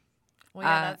 Yeah. Well,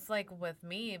 yeah, that's like with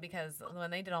me because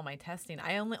when they did all my testing,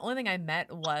 only thing I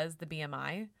met was the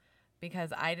BMI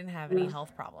because I didn't have any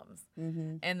health problems.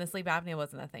 Mm-hmm. And the sleep apnea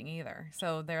wasn't a thing either.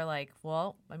 So they're like,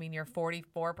 well, I mean, you're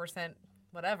 44%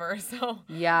 whatever, so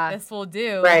this will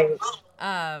do. Right.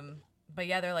 But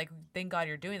yeah, they're like, thank God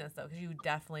you're doing this though, because you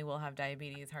definitely will have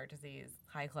diabetes, heart disease,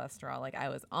 high cholesterol. Like I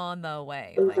was on the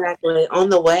way. Exactly, on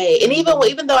the way. And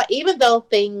even though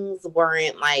things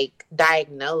weren't like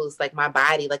diagnosed, like my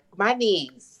body, like my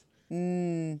knees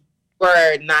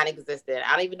were non-existent.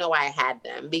 I don't even know why I had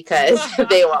them because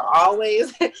they were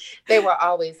always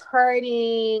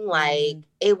hurting. Like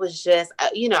it was just,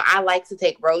 I like to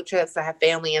take road trips. I have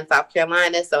family in South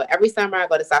Carolina. So every summer I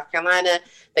go to South Carolina.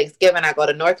 Thanksgiving I go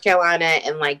to North Carolina.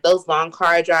 And like those long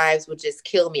car drives would just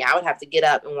kill me. I would have to get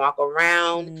up and walk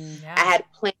around. Yeah. I had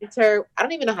plantar, I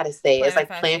don't even know how to say it. It's like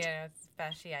plantar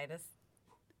fasciitis.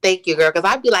 Thank you, girl.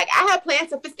 Because I'd be like, I have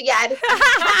plantar fasciitis.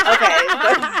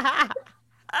 Okay.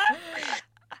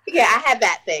 Yeah, I had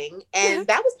that thing, and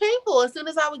that was painful. As soon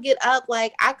as I would get up,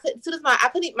 like my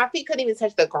feet couldn't even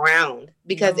touch the ground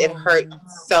because it hurt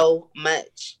so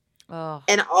much. Oh.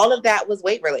 And all of that was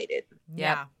weight related.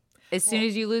 Yeah. As soon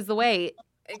as you lose the weight,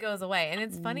 it goes away. And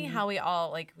it's funny how we all,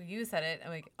 like you said it, I'm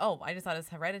like, oh, I just thought it's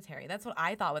hereditary. That's what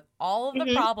I thought with all of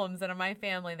the problems that are in my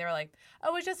family. They were like,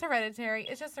 oh, it's just hereditary.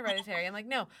 It's just hereditary. I'm like,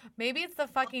 no, maybe it's the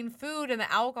fucking food and the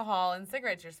alcohol and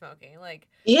cigarettes you're smoking. Like,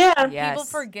 people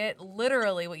forget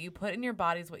literally what you put in your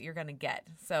body is what you're going to get.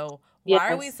 So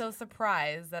why are we so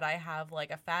surprised that I have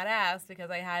like a fat ass because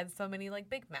I had so many like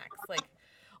Big Macs? Like,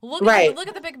 look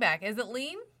at the Big Mac. Is it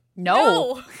lean?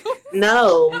 No.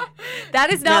 That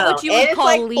is not what you would call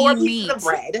like lean meat. Of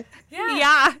bread.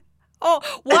 Yeah. Oh,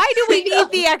 why do we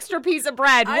need the extra piece of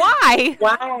bread? Why?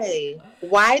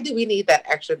 Why do we need that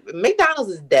extra?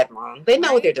 McDonald's is dead wrong. They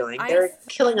know what they're doing. They're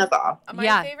killing us all.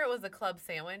 My favorite was the club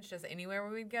sandwich, just anywhere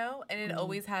where we'd go, and it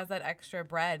always has that extra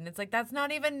bread, and it's like that's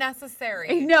not even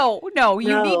necessary. No,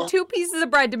 you need 2 pieces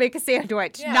of bread to make a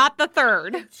sandwich, not the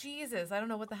third. But Jesus, I don't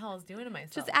know what the hell I was doing to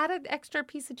myself. Just add an extra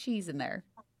piece of cheese in there.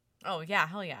 Oh, yeah.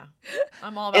 Hell yeah.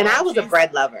 I'm all about And I was cheese. a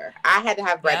bread lover. I had to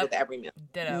have bread with every meal.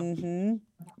 Ditto. Mm-hmm.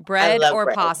 Bread or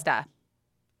bread. Pasta.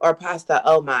 Or pasta.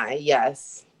 Oh, my.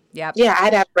 Yes. Yep. Yeah, I had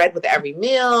to have bread with every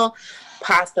meal,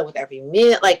 pasta with every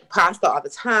meal, like pasta all the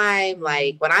time.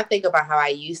 Like when I think about how I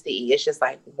used to eat, it's just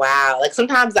like, wow. Like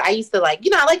sometimes I used to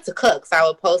I like to cook. So I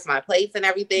would post my plates and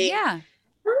everything. Yeah.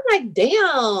 I'm like,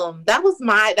 damn, that was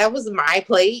my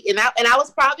plate. And I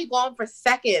was probably going for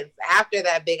seconds after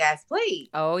that big ass plate.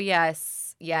 Oh,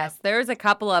 yes. Yes. There's a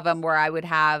couple of them where I would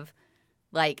have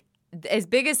like as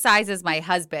big a size as my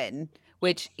husband,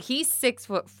 which he's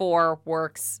 6'4",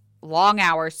 works long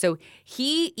hours. So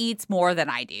he eats more than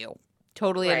I do.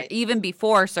 Totally. Even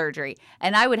before surgery.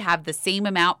 And I would have the same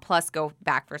amount plus go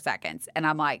back for seconds. And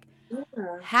I'm like,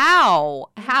 How?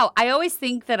 I always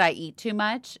think that I eat too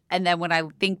much. And then when I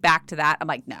think back to that, I'm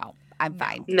like, no, I'm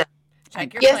fine. No.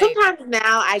 Check your plate. Sometimes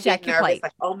now I get nervous.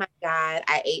 Like, oh my God,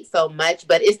 I ate so much.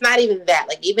 But it's not even that.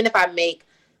 Like, even if I make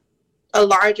a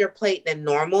larger plate than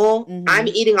normal, I'm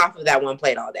eating off of that one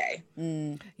plate all day.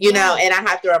 You know, and I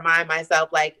have to remind myself,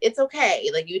 like, it's okay.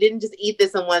 Like, you didn't just eat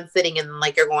this in one sitting and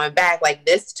like you're going back. Like,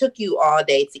 this took you all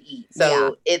day to eat.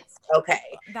 So it's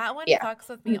okay. That one fucks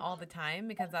with me all the time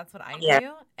because that's what I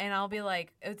do. And I'll be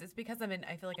like, it's because I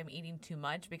feel like I'm eating too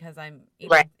much because I'm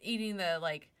eating the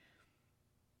like,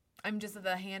 I'm just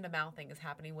the hand to mouth thing is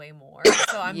happening way more.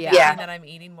 So I'm thinking that I'm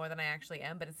eating more than I actually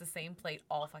am, but it's the same plate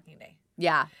all fucking day.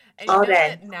 Yeah. And you know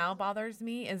what now bothers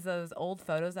me is those old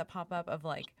photos that pop up of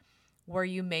like where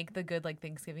you make the good like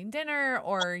Thanksgiving dinner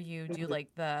or you do like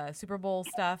the Super Bowl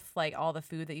stuff, like all the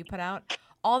food that you put out.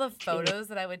 All the photos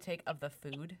that I would take of the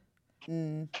food.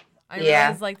 I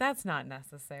realized like that's not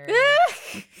necessary.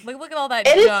 Like look at all that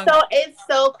junk. It's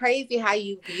so crazy how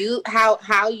you view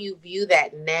how you view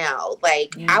that now.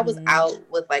 Like I was out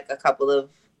with like a couple of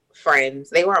friends.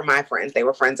 They weren't my friends. They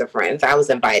were friends of friends. I was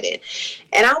invited.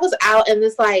 And I was out and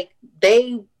it's like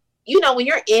you know, when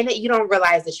you're in it, you don't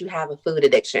realize that you have a food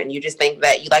addiction. You just think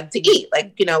that you like to eat,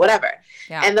 like, you know, whatever.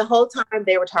 Yeah. And the whole time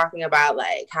they were talking about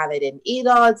like how they didn't eat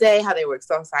all day, how they were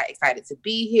so excited to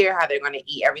be here, how they're going to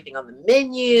eat everything on the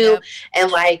menu. Yep.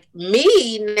 And like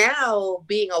me now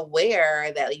being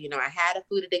aware that, you know, I had a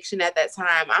food addiction at that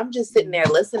time, I'm just sitting there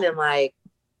listening like,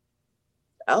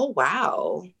 oh,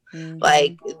 wow. Mm-hmm.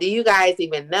 Like, do you guys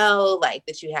even know, like,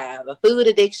 that you have a food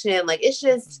addiction? Like, it's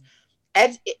just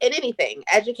in anything,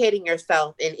 educating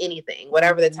yourself in anything,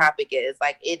 whatever the topic is.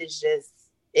 Like, it is just,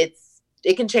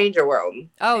 it can change your world.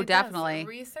 Oh, It definitely. does.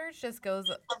 Research just goes,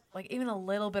 like, even a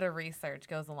little bit of research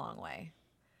goes a long way.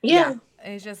 Yeah.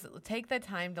 It's just take the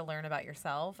time to learn about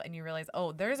yourself, and you realize,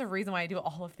 oh, there's a reason why I do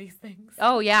all of these things.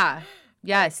 Oh, yeah.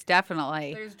 Yes,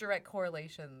 definitely. There's direct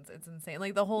correlations. It's insane.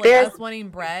 Like the whole us wanting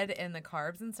bread and the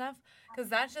carbs and stuff, because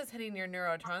that's just hitting your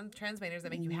neurotransmitters that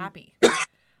make you happy.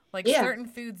 Like certain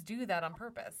foods do that on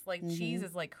purpose. Like cheese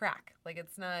is like crack. Like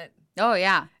it's not. Oh,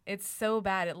 yeah. It's so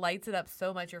bad. It lights it up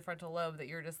so much, your frontal lobe, that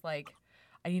you're just like,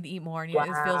 I need to eat more. And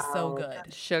it feels so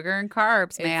good. Sugar and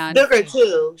carbs, man. Sugar,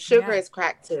 too. Sugar is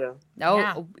crack, too.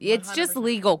 No, it's just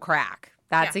legal crack.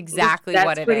 That's exactly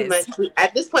what it is. That's pretty much,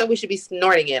 at this point, we should be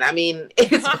snorting it. I mean,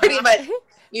 it's pretty much,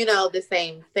 the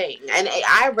same thing. And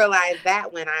I realized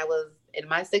that when I was in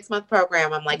my 6-month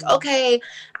program, I'm like, okay,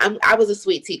 I was a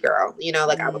sweet tea girl.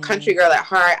 I'm a country girl at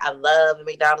heart. I love the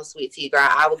McDonald's sweet tea girl.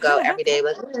 I would go every day,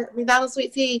 like, McDonald's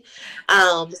sweet tea.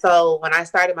 So when I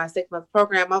started my 6-month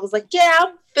program, I was like, yeah,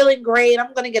 I'm feeling great.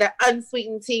 I'm going to get an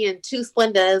unsweetened tea and 2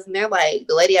 Splendas. And they're like,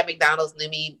 the lady at McDonald's knew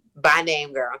me by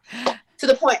name, girl. To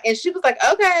the point. And she was like,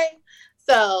 okay.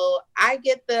 So I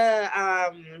get the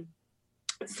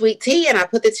sweet tea and I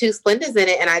put the 2 Splendas in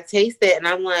it and I taste it and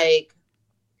I'm like,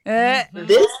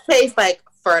 this tastes like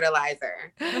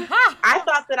fertilizer. I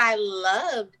thought that I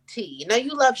loved tea.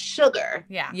 You love sugar.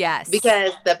 Yeah. Yes.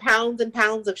 Because the pounds and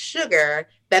pounds of sugar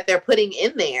that they're putting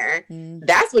in there,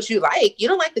 that's what you like. You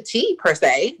don't like the tea per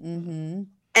se. Mm-hmm.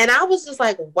 And I was just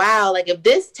like, wow, like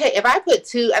if I put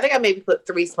 2, I think I maybe put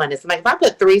 3 Splendas. I'm like, if I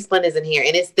put 3 Splendas in here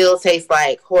and it still tastes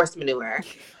like horse manure,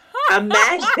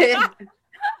 imagine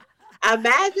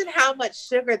how much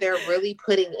sugar they're really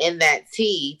putting in that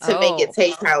tea to make it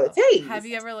taste how it tastes. Have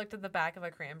you ever looked at the back of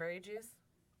a cranberry juice?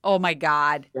 Oh my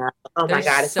God. Yeah. Oh my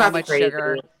God. It's so much crazy.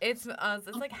 sugar. It's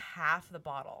like half the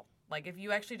bottle. Like if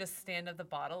you actually just stand up the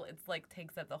bottle, it's like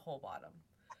takes up the whole bottom.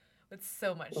 It's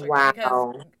so much sugar. Wow.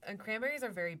 Because cranberries are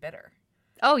very bitter.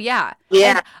 Oh, yeah.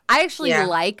 Yeah. And I actually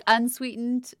like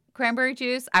unsweetened cranberry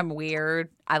juice. I'm weird.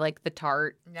 I like the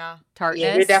tartness. Yeah,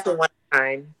 you're definitely one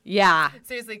kind. Yeah.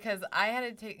 Seriously, because I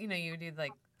had to take, you do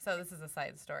like, so this is a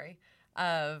side story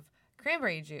of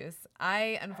cranberry juice.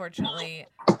 I unfortunately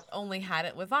only had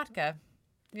it with vodka.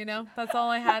 That's all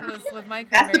I had was with my cranberry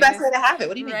That's the best juice, way to have it.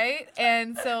 What do you mean? Right?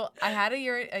 And so I had a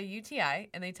UTI,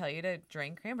 and they tell you to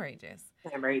drink cranberry juice.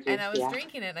 And I was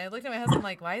drinking it, and I looked at my husband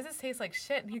like, why does this taste like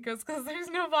shit? And he goes, because there's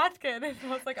no vodka in it.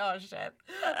 And I was like, oh, shit.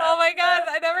 Oh, my God.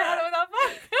 I never had it without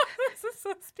vodka. This is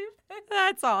so stupid.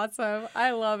 That's awesome.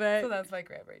 I love it. So that's my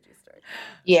cranberry juice story.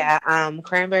 Yeah,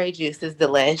 cranberry juice is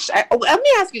delish. Let me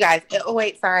ask you guys. Oh,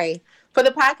 wait, sorry. For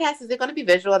the podcast, is it going to be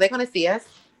visual? Are they going to see us?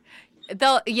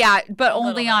 But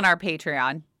only on our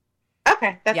Patreon.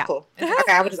 Okay, that's cool.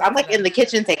 Okay, I'm like in the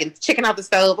kitchen taking chicken out the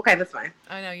stove. Okay, that's fine.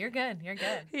 I know, you're good. You're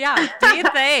good. Yeah, do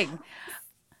your thing.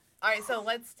 All right, so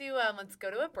let's go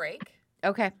to a break.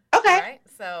 Okay. All right,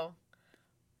 so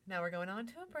now we're going on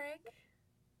to a break.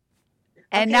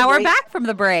 And now we're back from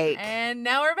the break. And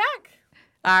now we're back.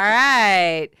 All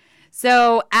right.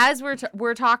 So as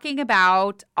we're talking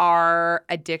about our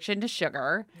addiction to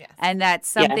sugar, and that's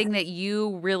something that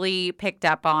you really picked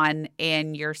up on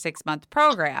in your 6-month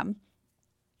program.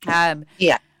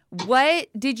 What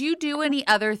did you do any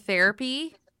other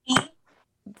therapy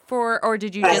or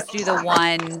did you just do the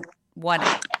one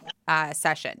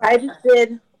session? I just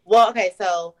did. Well, okay,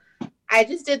 so I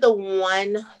just did the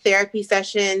one therapy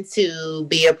session to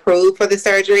be approved for the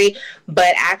surgery,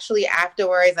 but actually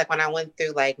afterwards, like when I went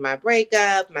through like my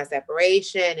breakup, my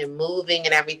separation and moving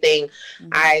and everything,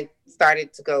 I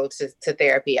started to go to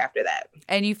therapy after that.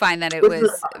 And you find that it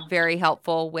was very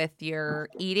helpful with your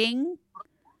eating?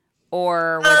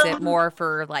 Or was it more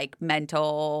for like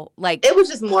mental, It was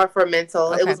just more for mental.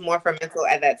 Okay. It was more for mental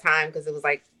at that time because it was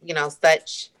like,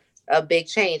 such a big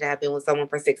change. I had been with someone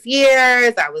for 6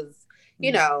 years. I was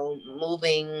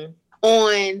moving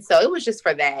on. So it was just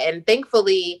for that. And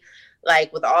thankfully,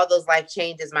 like with all those life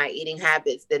changes, my eating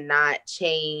habits did not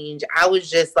change. I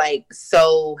was just like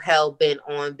so hell bent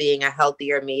on being a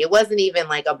healthier me. It wasn't even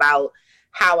like about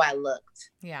how I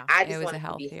looked. Yeah. I just wanted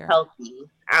to be healthy.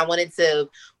 I wanted to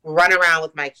run around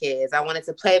with my kids. I wanted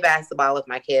to play basketball with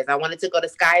my kids. I wanted to go to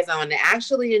Sky Zone and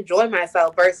actually enjoy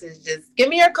myself versus just give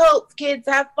me your coats, kids,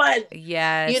 have fun.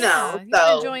 Yes. You want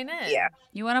to join in. Yeah.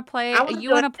 You want to play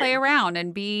play around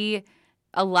and be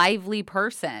a lively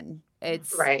person.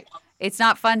 It's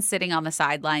not fun sitting on the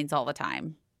sidelines all the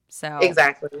time. So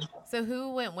exactly. So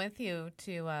who went with you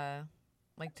to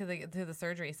like to the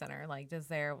surgery center? Like, did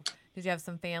you have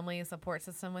some family support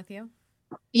system with you?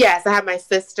 Yes, I have my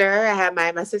sister. I have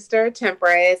my sister,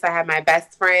 Temperance. I have my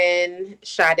best friend,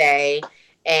 Sade.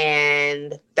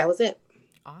 And that was it.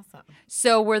 Awesome.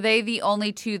 So were they the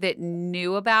only two that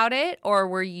knew about it, or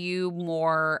were you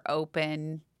more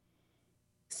open?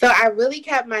 So I really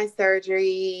kept my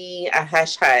surgery a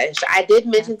hush-hush. I did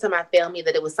mention to my family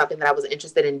that it was something that I was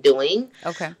interested in doing.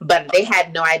 Okay. But they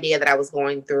had no idea that I was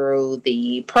going through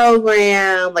the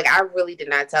program. Like, I really did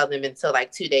not tell them until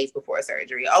like 2 days before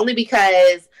surgery. Only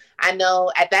because I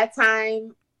know at that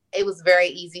time, it was very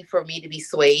easy for me to be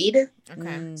swayed.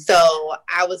 Okay. So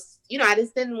I was, I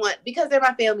just didn't want, because they're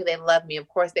my family, they love me. Of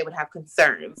course, they would have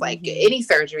concerns. Like, any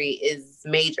surgery is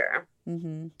major.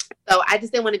 Mm-hmm. So I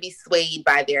just didn't want to be swayed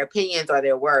by their opinions or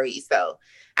their worries. So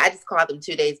I just called them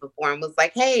 2 days before and was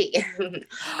like, hey,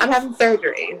 I'm having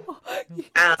surgery.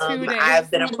 I've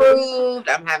been approved.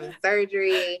 I'm having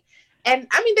surgery. And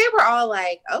I mean, they were all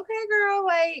like, okay, girl,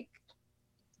 like,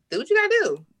 do what you gotta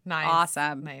do. Nice.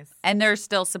 Awesome. Nice. And they're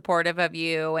still supportive of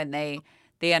you, and they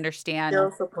understand.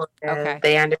 Still supportive. Okay.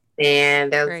 They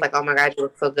understand. They're Great. like, oh my God, you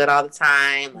look so good all the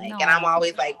time. Like, and I'm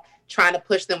always like trying to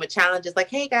push them with challenges. Like,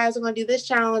 hey guys, we're gonna do this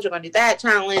challenge. We're gonna do that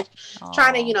challenge. Aww.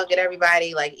 Trying to, get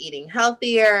everybody like eating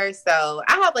healthier. So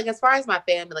I have, like, as far as my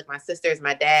family, like my sisters,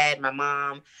 my dad, my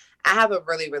mom, I have a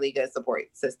really, really good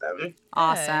support system.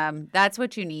 Awesome. That's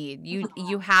what you need.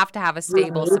 You have to have a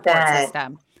stable support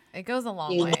system. It goes a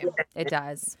long way. It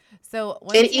does. So,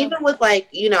 and even with like,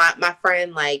 my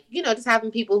friend, like, just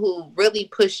having people who really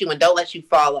push you and don't let you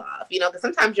fall off, because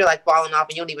sometimes you're like falling off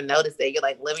and you don't even notice it. You're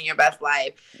like living your best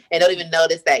life and don't even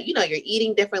notice that, you're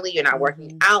eating differently. You're not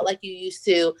working out like you used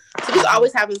to. So just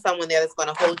always having someone there that's going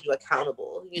to hold you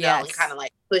accountable, and kind of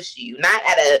like push you,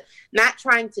 not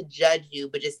trying to judge you,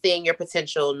 but just seeing your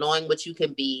potential, knowing what you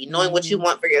can be, knowing what you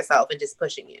want for yourself, and just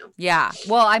pushing you. Yeah.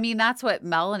 Well, I mean, that's what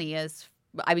Melanie is.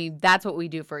 I mean, that's what we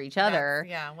do for each other.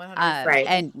 Yeah, 100%. Right.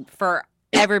 And for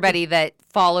everybody that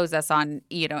follows us on,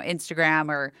 Instagram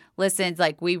or listens,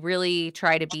 like, we really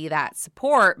try to be that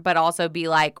support, but also be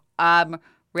like,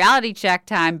 reality check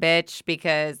time, bitch,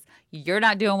 because you're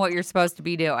not doing what you're supposed to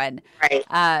be doing. Right.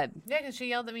 Yeah, because she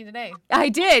yelled at me today. I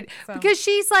did. So. Because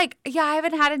she's like, yeah, I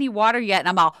haven't had any water yet. And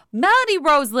I'm all, Melanie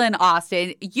Rosalyn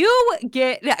Austin, you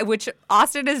get, which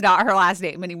Austin is not her last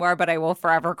name anymore, but I will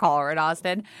forever call her an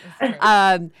Austin.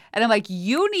 And I'm like,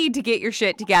 you need to get your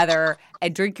shit together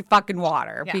and drink your fucking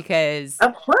water because.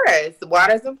 Of course.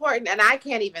 Water is important. And I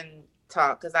can't even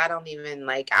talk because I don't even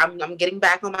I'm getting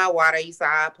back on my water. You saw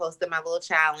I posted my little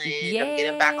challenge. Yeah. I'm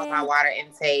getting back on my water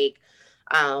intake.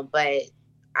 But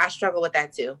I struggle with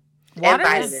that too. Water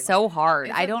is so hard.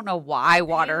 I don't know why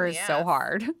water is so yes.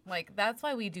 hard. Like, that's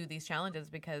why we do these challenges,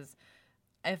 because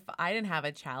if I didn't have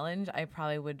a challenge, I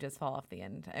probably would just fall off the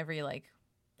end every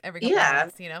couple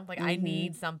months, I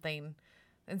need something.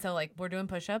 And so, like, we're doing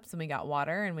push-ups and we got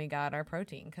water and we got our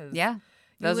protein because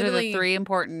those are the three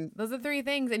important. Those are three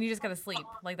things, and you just got to sleep.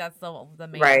 Like, that's the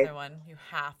main other one. You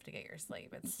have to get your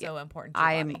sleep. It's so important to your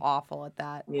I body. am awful at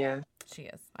that. Yeah. She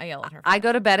is. I yell at her. I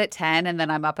go to bed at 10 and then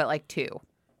I'm up at like 2.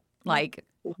 Like,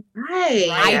 right.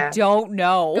 I don't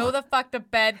know. Go the fuck to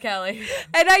bed, Kelly.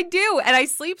 And I do. And I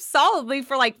sleep solidly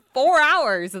for like 4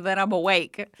 hours and then I'm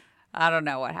awake. I don't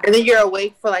know what happened. And then you're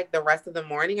awake for like the rest of the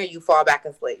morning, or you fall back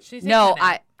asleep? No,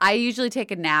 I usually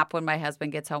take a nap when my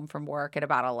husband gets home from work at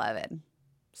about 11.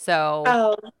 So.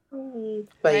 Oh.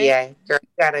 But yeah, girl, you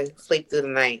gotta sleep through the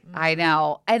night. I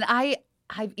know. And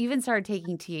I've even started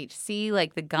taking THC,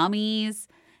 like the gummies.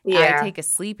 Yeah. I take a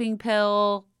sleeping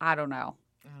pill. I don't know.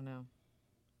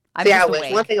 I'm See, just I wish.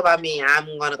 awake. One thing about me, I'm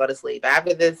going to go to sleep.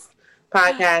 After this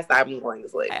podcast, I'm going to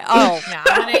sleep. Oh. Yeah,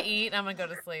 I'm going to eat. I'm going to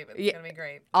go to sleep. It's going to be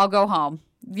great. I'll go home.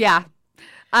 Yeah.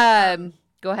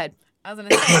 Go ahead. I was going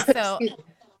to say,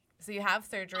 so you have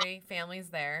surgery, family's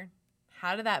there.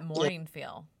 How did that morning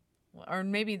feel? Or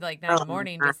maybe like not the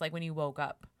morning, just like when you woke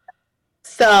up.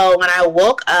 So when I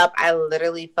woke up, I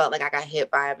literally felt like I got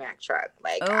hit by a Mack truck.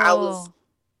 Like I was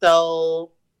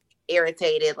so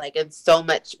irritated, like in so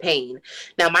much pain.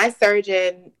 Now my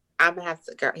surgeon, I'm gonna have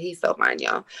to, girl, he's so fine,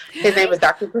 y'all. His name is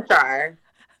Dr. Pashar.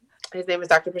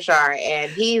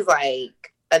 And he's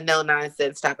like a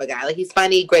no-nonsense type of guy. Like, he's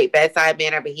funny, great bedside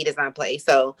manner, but he does not play.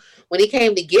 So when he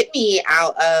came to get me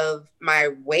out of my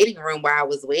waiting room where I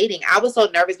was waiting, I was so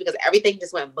nervous because everything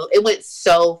just went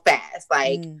so fast.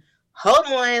 Like, hold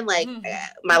on, like,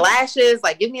 my lashes,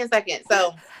 like, give me a second.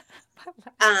 So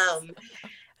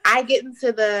I get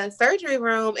into the surgery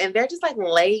room and they're just like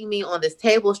laying me on this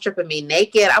table, stripping me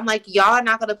naked. I'm like, y'all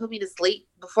not going to put me to sleep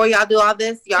before y'all do all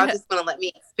this? Y'all just going to let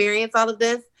me experience all of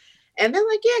this? And they're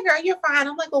like, yeah, girl, you're fine.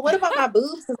 I'm like, well, what about my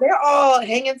boobs? Because they're all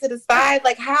hanging to the side.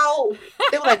 Like, how?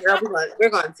 They were like, girl, we're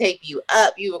going to tape you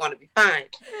up. You were going to be fine.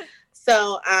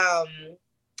 So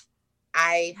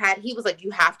he was like,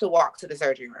 you have to walk to the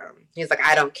surgery room. He's like,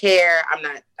 I don't care.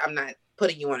 I'm not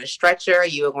putting you on a stretcher.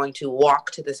 You are going to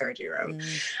walk to the surgery room.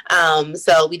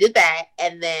 So we did that.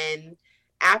 And then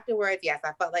afterwards, yes,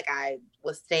 I felt like I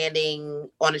was standing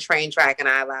on a train track and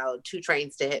I allowed 2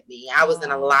 trains to hit me. I was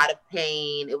in a lot of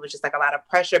pain. It was just like a lot of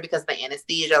pressure because of the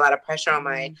anesthesia, a lot of pressure on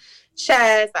my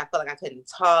chest. I felt like I couldn't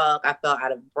talk. I felt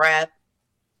out of breath.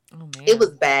 Oh, man. It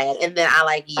was bad. And then I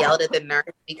like yelled at the nurse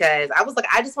because I was like,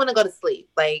 I just want to go to sleep.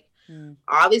 Like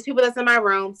all these people that's in my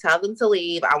room, tell them to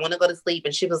leave. I want to go to sleep.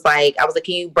 And she was like, I was like,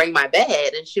 can you bring my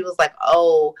bed? And she was like,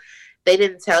 oh, they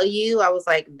didn't tell you? I was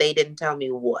like, they didn't tell me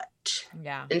what?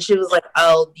 Yeah. And she was like,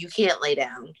 oh, you can't lay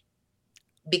down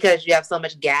because you have so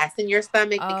much gas in your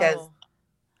stomach because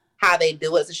how they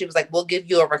do it. So she was like, we'll give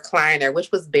you a recliner,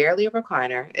 which was barely a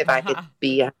recliner, if I could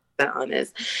be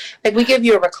honest. Like, we give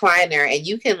you a recliner and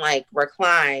you can like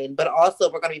recline, but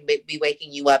also we're going to be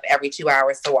waking you up every 2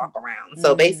 hours to walk around.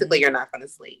 So basically you're not going to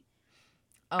sleep.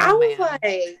 I was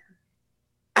like,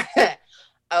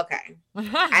 okay,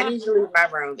 I need you to leave my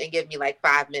room and give me like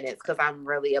 5 minutes because I'm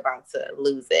really about to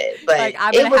lose it. But like,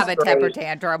 I'm going to have a temper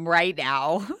tantrum right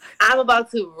now. I'm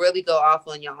about to really go off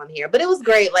on y'all in here. But it was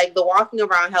great. Like, the walking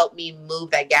around helped me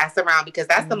move that gas around because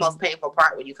that's the most painful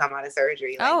part when you come out of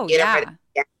surgery. Like,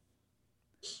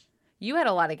 You had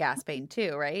a lot of gas pain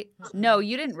too, right? No,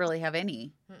 you didn't really have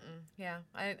any. Yeah,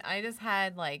 I just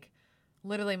had like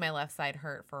literally my left side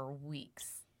hurt for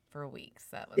weeks.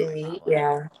 That was my problem.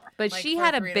 Yeah. But like, she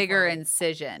had a bigger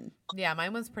incision. Yeah,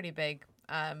 mine was pretty big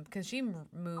because she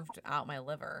moved out my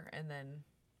liver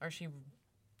or she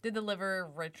did the liver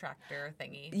retractor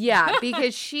thingy. Yeah,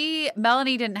 because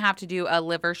Melanie didn't have to do a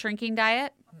liver shrinking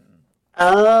diet.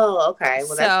 Oh, okay.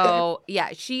 Well, that's good.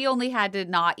 Yeah, she only had to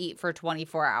not eat for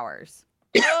 24 hours.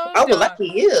 Oh, well, lucky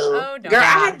you. Oh, girl, I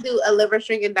had to do a liver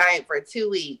shrinking diet for 2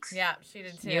 weeks. Yeah, she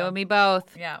did too. You and me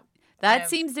both. Yeah. That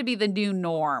seems to be the new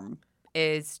norm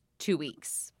is 2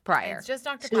 weeks prior. It's just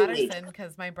Dr. Patterson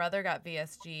because my brother got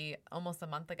VSG almost a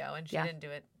month ago and she didn't do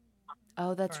it.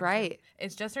 Oh, that's right.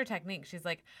 It's just her technique. She's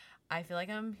like, I feel like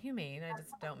I'm humane. I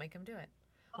just don't make them do it.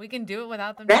 We can do it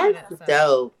without them doing it. That's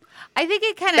dope. I think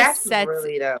it kind of sets.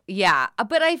 Really dope. Yeah,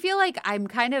 but I feel like I'm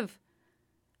kind of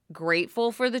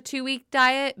grateful for the 2-week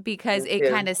diet because it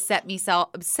kind of set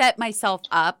myself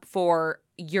up for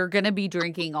you're gonna be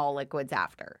drinking all liquids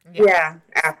after. Yeah,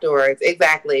 afterwards,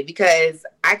 exactly. Because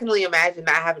I can only imagine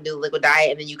not having to do a liquid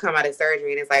diet and then you come out of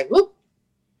surgery and it's like, whoop.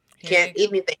 Can't eat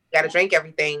anything. You got to drink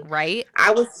everything. Right.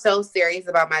 I was so serious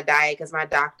about my diet because my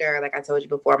doctor, like I told you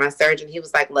before, my surgeon, he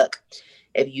was like, look,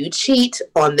 if you cheat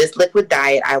on this liquid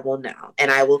diet, I will know. And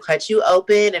I will cut you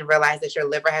open and realize that your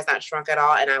liver has not shrunk at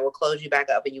all. And I will close you back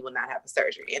up and you will not have a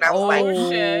surgery. And I was like,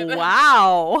 shit.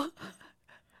 Wow.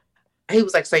 He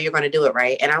was like, so you're going to do it,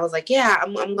 right? And I was like, yeah,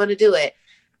 I'm going to do it.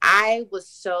 I was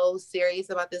so serious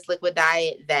about this liquid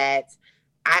diet that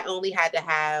I only had to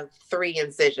have 3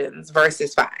 incisions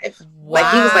versus 5. Wow.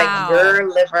 Like, he was like,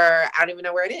 your liver, I don't even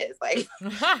know where it is. Like,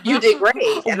 you did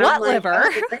great. And what I'm like, liver?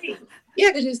 Oh, yeah,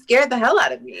 because you scared the hell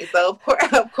out of me. So, of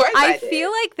course I did.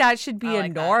 feel like that should be a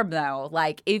norm, though.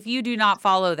 Like, if you do not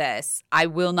follow this, I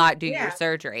will not do your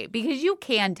surgery. Because you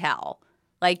can tell.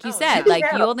 Like you said, like,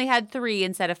 you only had 3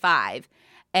 instead of 5.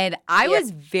 And I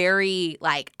was very,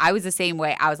 like, I was the same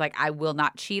way. I was like, I will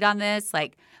not cheat on this.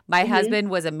 Like, my husband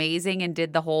was amazing and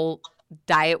did the whole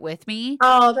diet with me.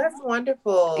 Oh, that's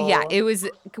wonderful. Yeah, it was,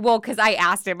 well, because I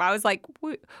asked him, I was like,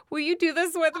 will you do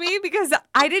this with me? Because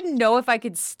I didn't know if I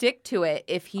could stick to it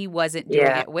if he wasn't doing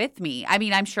it with me. I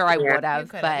mean, I'm sure I would have,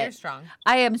 but you're strong.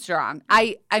 I am strong.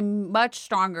 I'm much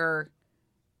stronger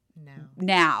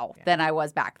now than I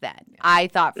was back then. Yeah. I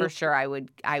thought for sure I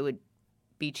would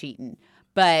be cheating.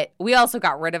 But we also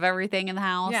got rid of everything in the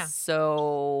house,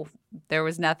 so there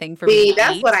was nothing for me to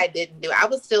that's eat. What I didn't do. I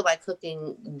was still, like,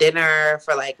 cooking dinner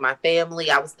for, like, my family.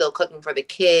 I was still cooking for the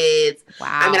kids. Wow.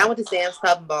 I mean, I went to Sam's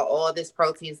Club and bought all this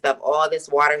protein stuff, all this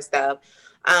water stuff.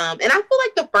 And I feel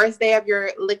like the first day of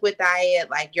your liquid diet,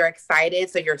 like, you're excited,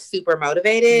 so you're super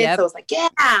motivated. Yep. So it's like, yeah,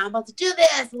 I'm about to do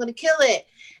this. I'm going to kill it.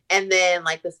 And then,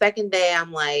 like, the second day,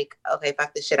 I'm like, okay,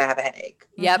 fuck this shit. I have a headache.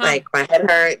 Yep. Like, my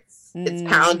head hurts. It's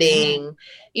pounding,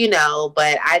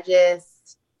 but I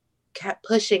just kept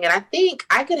pushing. And I think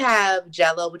I could have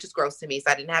Jell-O, which is gross to me, so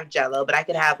I didn't have Jell-O, but I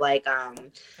could have, like,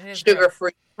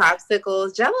 sugar-free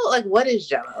popsicles. Jell-O, like, what is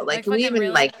Jell-O? Like, can we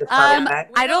even, like,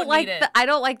 I don't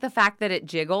like the fact that it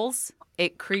jiggles.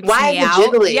 It creeps Why me is it out.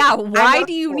 jiggly? Yeah, why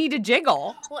do you need to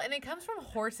jiggle? Well, and it comes from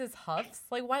horses' huffs.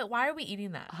 Like, why are we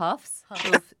eating that? Huffs?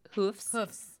 Hoofs?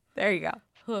 Hoofs. There you go.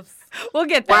 Hoofs. We'll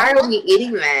get there. Why are we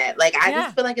eating that? Like, I Yeah.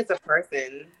 just feel like it's a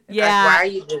person. Yeah. Like, why are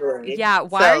you jiggling? Yeah,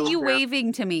 why are you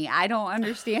waving to me? I don't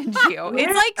understand you.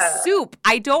 It's like soup.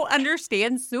 I don't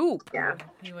understand soup. Yeah.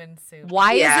 You in soup.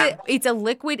 Why Yeah. is it? It's a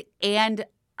liquid and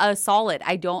a solid.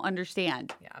 I don't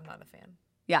understand. Yeah, I'm not a fan.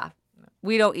 Yeah.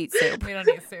 We don't eat soup. We don't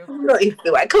eat soup. Really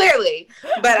do it, clearly.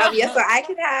 But yeah, so I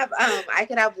could have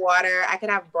water, I could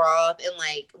have broth, and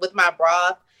like with my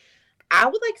broth, I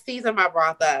would like season my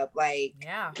broth up, like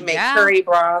make curry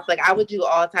broth. Like I would do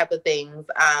all type of things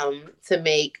to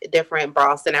make different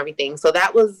broths and everything. So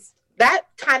that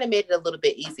kind of made it a little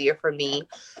bit easier for me.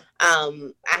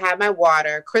 I had my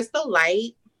water, Crystal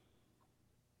Light.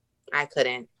 I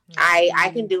couldn't.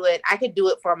 I can do it. I could do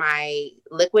it for my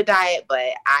liquid diet, but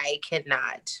I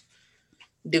cannot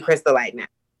do Crystal Light now.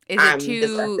 Is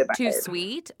it too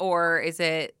sweet, or is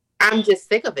it? I'm just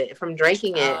sick of it from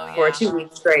drinking it for 2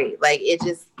 weeks straight. Like it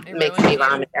just makes me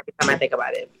vomit every time I think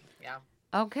about it. Yeah.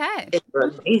 Okay. It's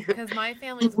really Because my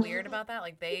family's weird about that.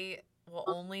 Like they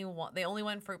only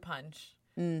want fruit punch.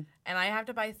 And I have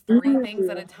to buy 3 things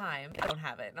at a time. I don't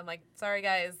have it. And I'm like, sorry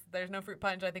guys, there's no fruit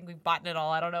punch. I think we've bought it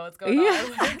all. I don't know what's going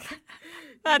on. Like,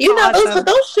 That's you know, awesome.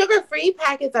 those sugar-free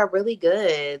packets are really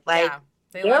good. Like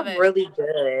they're really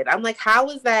good. I'm like, how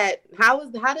is that? How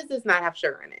does this not have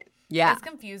sugar in it? Yeah. It's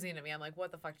confusing to me. I'm like,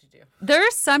 what the fuck did you do?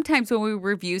 There's sometimes when we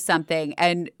review something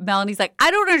and Melanie's like, I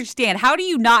don't understand. How do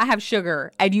you not have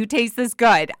sugar and you taste this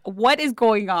good? What is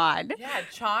going on? Yeah,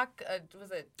 Chalk,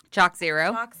 was it? Chalk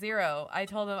Zero. Chalk Zero. I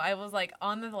told him, I was like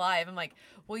on the live. I'm like,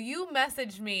 will you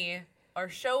message me or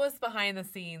show us behind the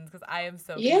scenes? Because I am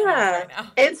so confused right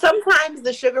now. And sometimes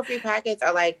the sugar-free packets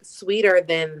are like sweeter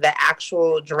than the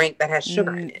actual drink that has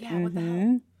sugar in it. Yeah, what the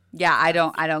hell? Yeah, I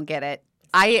don't get it.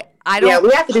 I don't. Yeah, we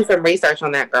have to do some research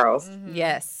on that, girls.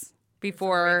 Yes.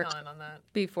 Before On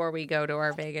that. we go to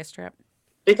our Vegas trip.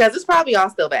 Because it's probably all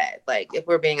still bad. Like, if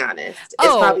we're being honest, it's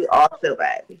Oh. probably all still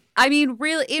bad. I mean,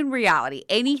 really, in reality,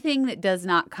 anything that does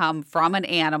not come from an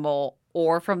animal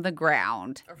or from the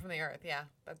ground Or from the earth, yeah.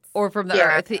 or from the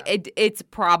earth, it's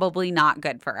probably not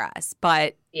good for us.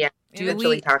 But Yeah, Do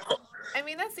eventually we- toxic. I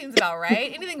mean, that seems about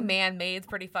right. Anything man-made is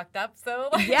pretty fucked up, so.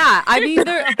 Like, yeah, I mean,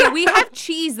 we have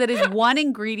cheese that is one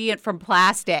ingredient from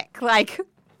plastic. Like,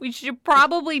 we should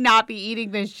probably not be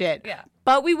eating this shit. Yeah.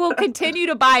 But we will continue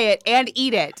to buy it and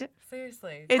eat it.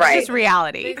 Seriously. It's Right. just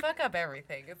reality. They fuck up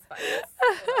everything. It's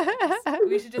fine.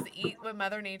 We should just eat what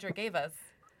Mother Nature gave us.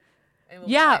 And we'll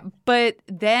be Yeah, fine. but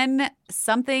then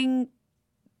something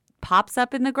pops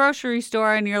up in the grocery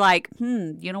store and you're like,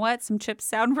 you know what? Some chips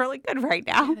sound really good right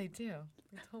now. Yeah, they do.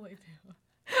 They totally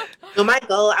do. So my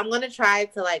goal, I'm gonna try,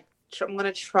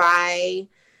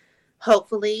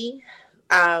 hopefully,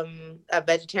 a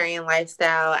vegetarian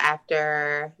lifestyle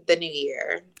after the new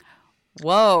year.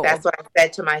 Whoa. That's what I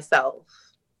said to myself.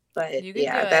 But You can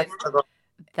yeah, do that's it. the goal.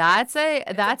 That's a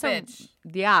bitch.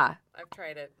 yeah. I've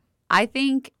tried it. I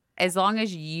think as long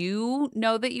as you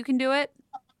know that you can do it,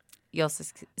 you'll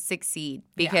succeed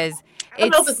because I don't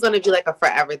know if it's going to be like a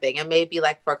forever thing. It may be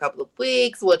like for a couple of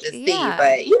weeks. We'll just see. Yeah.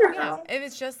 But you know. If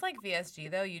it's just like VSG,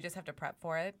 though, you just have to prep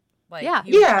for it. Like, Yeah.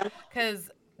 Yeah. Because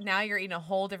now you're eating a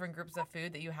whole different groups of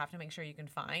food that you have to make sure you can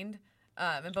find.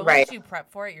 But Right. once you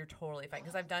prep for it, you're totally fine.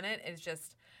 Because I've done it. It's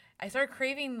just, I started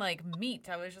craving like meat.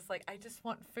 I was just like, I just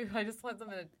want food. I just want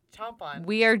something to chomp on.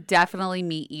 we are definitely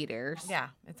meat eaters. Yeah,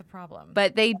 it's a problem.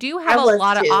 But they do have I a was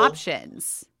lot of too.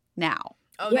 options now.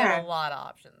 Oh, they have Yeah. a lot of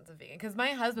options of vegan. Because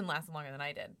my husband lasted longer than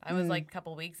I did. I was like a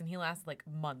couple weeks, and he lasted like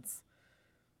months.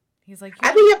 He's like, I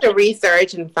think you have to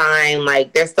research and find,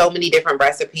 like, there's so many different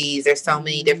recipes. There's so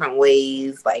many different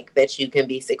ways, like, that you can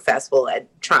be successful at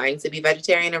trying to be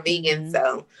vegetarian or vegan.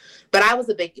 So, but I was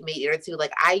a big meat eater too.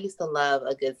 Like, I used to love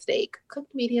a good steak,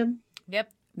 cooked medium.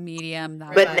 Yep. Medium.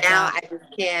 Right. But like now that. I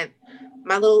just can't.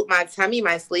 My tummy,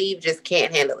 my sleeve just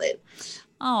can't handle it.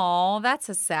 Oh, that's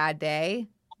a sad day.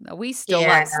 We still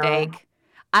Yeah, love I know. steak.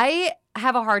 I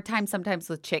have a hard time sometimes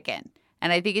with chicken.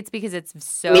 And I think it's because it's Me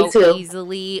so too.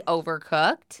 easily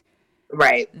overcooked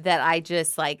Right. that I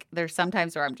just like, there's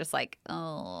sometimes where I'm just like,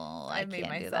 oh, I made can't do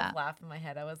myself that. laugh in my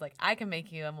head. I was like, I can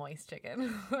make you a moist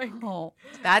chicken. Like, Oh,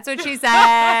 that's what she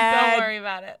said. don't worry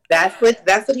about it. That's what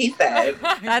he said.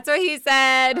 That's what he I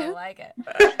said. like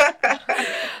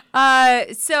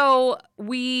it. So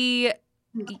we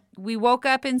woke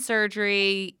up in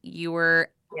surgery. You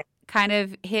were kind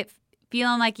of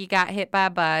feeling like you got hit by a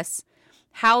bus.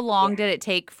 How long did it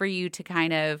take for you to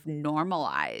kind of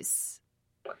normalize?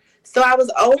 So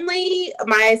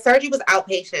my surgery was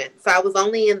outpatient. So I was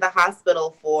only in the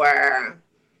hospital for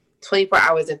 24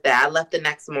 hours if that. I left the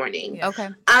next morning. Yeah. Okay.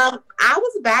 I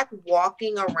was back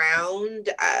walking around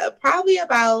probably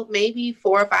about maybe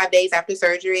 4 or 5 days after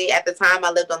surgery. At the time,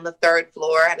 I lived on the 3rd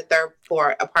floor. I had a 3rd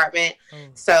floor apartment.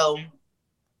 So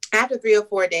after 3 or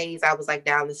 4 days, I was like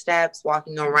down the steps,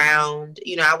 walking around.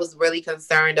 You know, I was really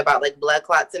concerned about like blood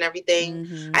clots and everything.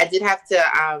 Mm-hmm. I did have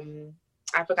to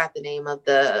I forgot the name of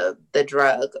the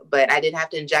drug, but I did have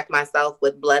to inject myself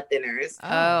with blood thinners.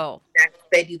 Oh.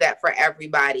 They do that for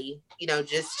everybody, you know,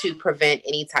 just to prevent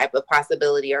any type of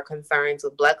possibility or concerns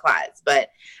with blood clots. But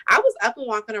I was up and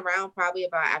walking around probably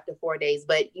about after 4 days.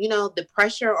 But, you know, the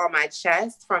pressure on my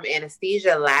chest from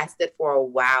anesthesia lasted for a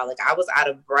while. Like I was out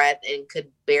of breath and could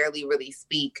barely really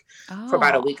speak for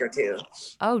about a week or 2.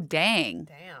 Oh, dang.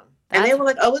 Damn. And they were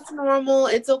like, oh, it's normal.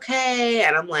 It's okay.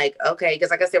 And I'm like, okay. Because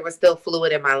I guess there was still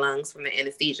fluid in my lungs from the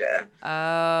anesthesia.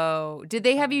 Oh. Did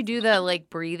they have you do the like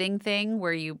breathing thing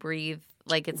where you breathe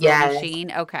like it's a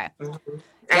machine? Okay. Mm-hmm.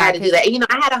 I had to do that. You know,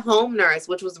 I had a home nurse,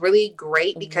 which was really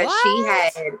great because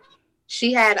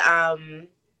she had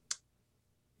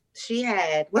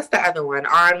what's the other one?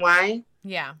 RNY?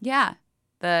 Yeah. Yeah.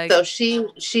 So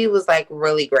she was like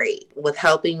really great with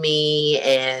helping me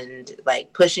and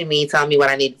like pushing me, telling me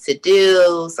what I needed to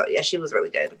do. So yeah, she was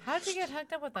really good. How did you get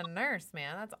hooked up with a nurse,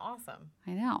 man? That's awesome.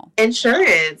 I know.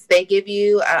 Insurance. They give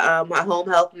you a home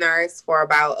health nurse for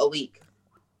about a week.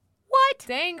 What?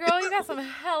 Dang, girl, you got some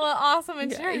hella awesome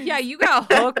insurance. Yeah, you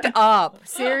got hooked up.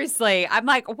 Seriously. I'm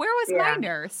like, where was my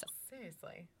nurse?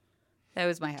 Seriously. That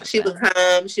was my husband. She would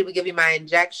come. She would give me my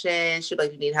injection. She'd be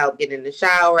like, you need help getting in the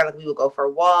shower. Like, we would go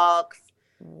for walks.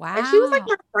 Wow. And she was like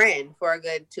my friend for a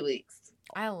good 2 weeks.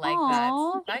 I like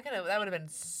Aww. that. That would have been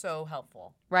so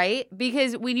helpful. Right?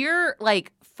 Because when you're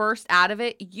like first out of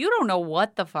it, you don't know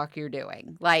what the fuck you're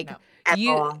doing. Like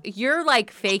you're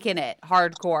like faking it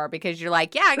hardcore because you're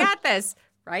like, yeah, I got this.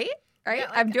 Right? Right? Yeah,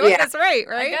 like, I'm doing this right?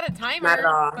 I got a timer. Not at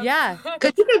all. Yeah.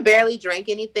 Because you can barely drink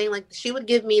anything. Like, she would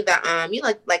give me the, you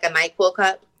know, like a NyQuil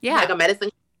cup. Yeah. Like a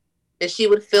medicine. And she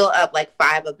would fill up like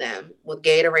 5 of them with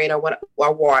Gatorade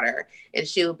or water. And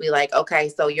she would be like, okay,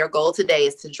 so your goal today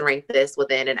is to drink this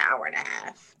within an hour and a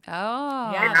half.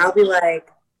 Oh. Yeah. And I'll be like,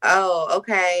 oh,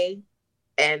 okay.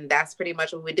 And that's pretty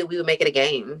much what we do. We would make it a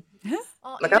game.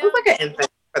 Like, I was like an infant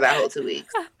for that whole 2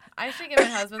 weeks. I should give my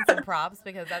husband some props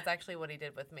because that's actually what he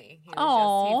did with me. He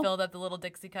filled up the little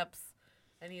Dixie cups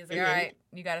and he was like, all right,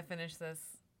 you got to finish this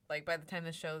like by the time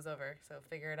the show's over. So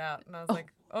figure it out. And I was like,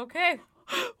 okay.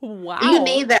 Wow. You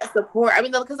need that support. I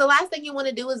mean, because the last thing you want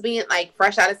to do is being like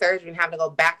fresh out of surgery and having to go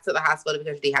back to the hospital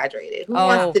because you're dehydrated. Who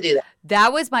wants to do that?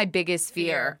 That was my biggest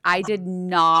fear. I did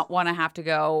not want to have to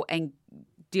go and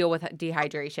deal with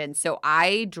dehydration. So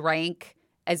I drank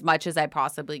as much as I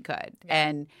possibly could.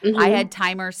 And I had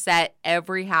timers set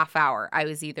every half hour. I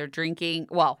was either drinking,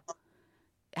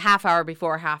 half hour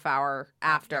before, half hour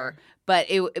after. But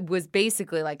it was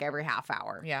basically like every half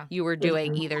hour. Yeah. You were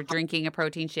doing either drinking a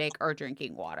protein shake or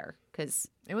drinking water. Because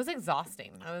it was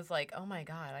exhausting. I was like, oh my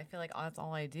God, I feel like that's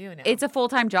all I do now. it's a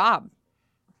full-time job.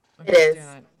 It is.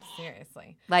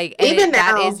 Seriously. Like, even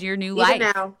now, that is your new life.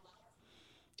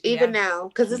 Even now,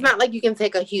 because it's not like you can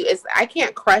take I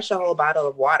can't crush a whole bottle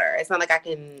of water. It's not like I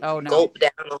can gulp down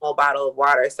a whole bottle of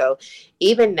water. So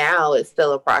even now, it's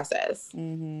still a process.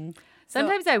 Mm-hmm.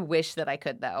 Sometimes I wish that I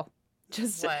could, though.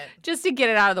 Just to get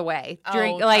it out of the way.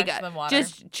 Drink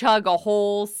just chug a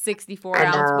whole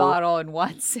 64-ounce bottle in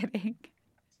one sitting.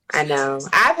 I know.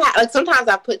 I've had sometimes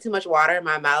I put too much water in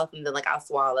my mouth and then I'll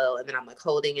swallow and then I'm like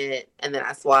holding it and then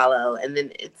I swallow and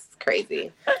then it's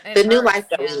crazy. The new life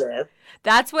that we live.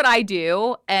 That's what I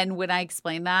do. And when I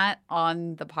explain that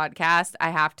on the podcast, I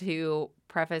have to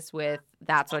preface with,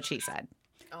 that's what she said.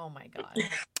 Oh, my God.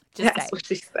 That's what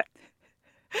she said.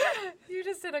 You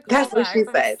just did a That's what she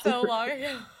said. So long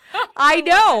ago. I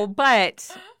know,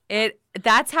 but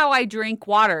that's how I drink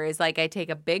water is like I take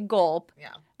a big gulp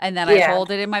and then I hold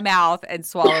it in my mouth and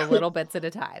swallow little bits at a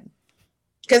time.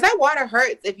 Because that water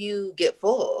hurts if you get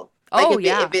full.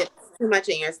 If it's too much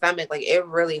in your stomach, like it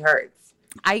really hurts.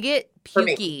 I get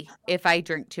pukey if I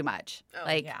drink too much.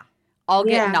 I'll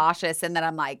get nauseous and then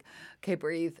I'm like, okay,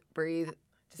 breathe.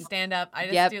 Just stand up. I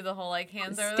just do the whole like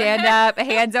hands over the head. Stand up,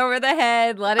 hands over the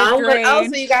head, let it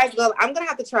drain. So you guys go, I'm going to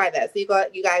have to try that. So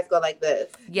you guys go like this.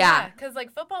 Yeah. Because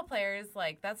like football players,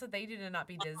 like that's what they do to not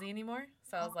be dizzy anymore.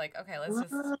 So I was like, okay, let's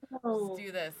just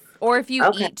do this. Or if you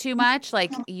eat too much,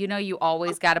 like, you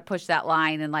always got to push that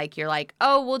line and like, you're like,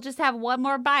 oh, we'll just have one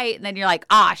more bite. And then you're like,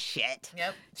 shit.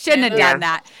 Yep. Shouldn't have done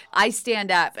that. I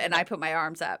stand up and I put my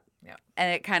arms up Yeah.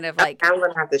 And it kind of like I'm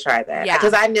gonna have to try that. Yeah.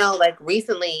 Because I know like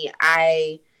recently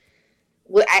I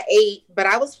ate, but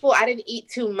I was full. I didn't eat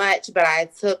too much, but I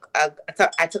took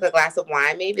a glass of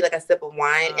wine, maybe like a sip of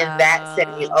wine, and that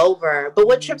sent me over. But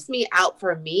what trips me out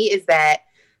for me is that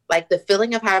like the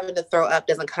feeling of having to throw up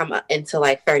doesn't come up until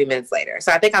like 30 minutes later.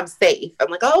 So I think I'm safe. I'm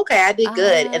like, oh, okay, I did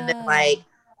good. And then like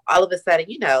all of a sudden,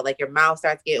 you know, like your mouth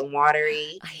starts getting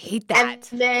watery. I hate that.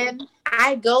 And then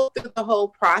I go through the whole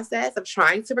process of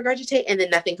trying to regurgitate and then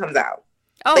nothing comes out.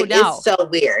 Oh, like, no. It's so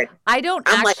weird. I don't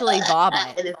I'm actually like,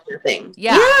 vomit. And it's nothing.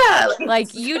 Yeah.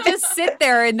 Like you just sit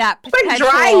there in that potential.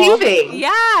 like dry heaving.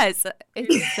 Yes.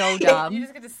 It's so dumb. You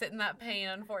just get to sit in that pain,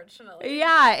 unfortunately.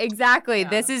 Yeah, exactly.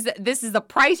 Yeah. This is the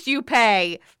price you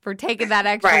pay for taking that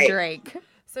extra drink.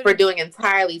 So for doing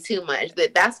entirely too much.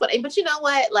 That's what, but you know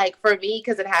what? Like for me,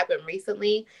 because it happened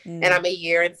recently and I'm a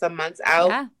year and some months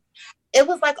out, it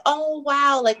was like, oh,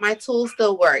 wow, like my tool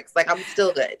still works. Like I'm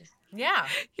still good. Yeah.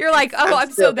 You're like, oh,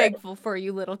 I'm so good. thankful for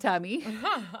you, little tummy.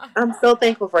 I'm so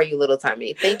thankful for you, little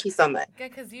tummy. Thank you so much. Yeah,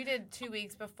 because you did 2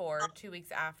 weeks before, 2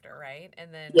 weeks after, right?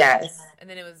 And then yes. And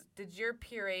then did your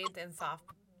pureed and soft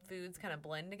foods kind of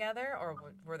blend together, or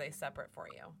were they separate for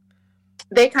you?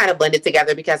 They kind of blended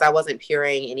together because I wasn't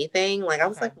pureeing anything. Like I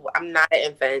was like, well, I'm not an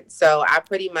infant, so I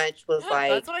pretty much was like,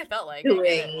 that's what I felt like.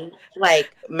 Doing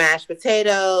like mashed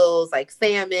potatoes, like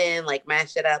salmon, like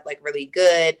mashed it up like really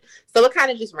good. So it kind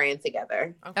of just ran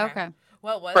together. Okay.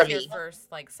 What was your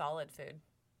first like solid food?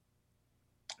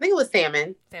 I think it was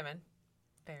salmon. Salmon.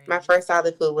 My first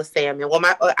solid food was salmon. Well,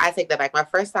 I take that back. My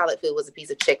first solid food was a piece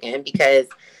of chicken because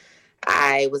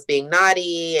I was being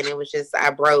naughty and it was just,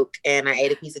 I broke and I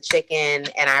ate a piece of chicken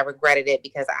and I regretted it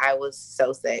because I was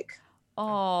so sick.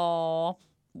 Oh.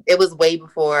 It was way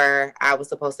before I was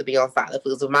supposed to be on solid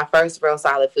foods. But my first real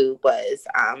solid food was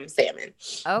salmon.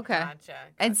 Okay. Gotcha.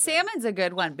 And salmon's a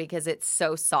good one because it's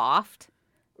so soft.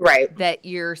 Right. That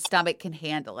your stomach can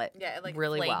handle it like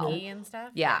really well. And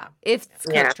stuff. Yeah. If it's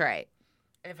cooked right.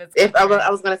 I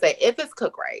was gonna say if it's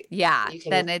cooked right,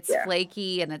 then it's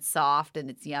flaky and it's soft and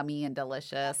it's yummy and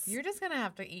delicious. You're just gonna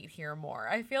have to eat here more.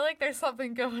 I feel like there's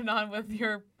something going on with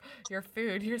your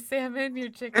food, your salmon, your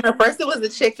chicken. And first it was the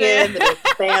chicken,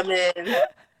 then the salmon.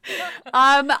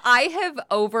 I have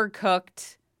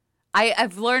overcooked.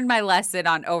 I've learned my lesson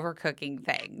on overcooking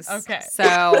things. Okay,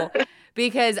 so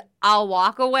because I'll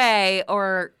walk away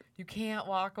or you can't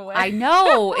walk away. I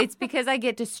know it's because I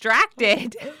get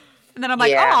distracted. And then I'm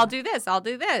like, oh, I'll do this.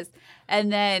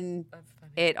 And then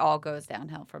it all goes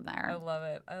downhill from there. I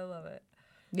love it.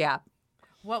 Yeah.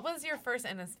 What was your first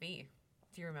NSV?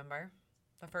 Do you remember?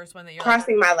 The first one that you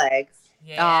crossing my legs.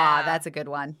 Yeah. That's a good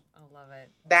one. I love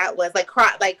it. That was like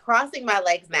crossing my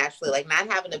legs naturally, like not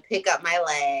having to pick up my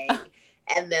leg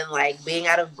and then like being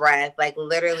out of breath, like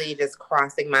literally just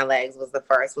crossing my legs was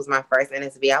my first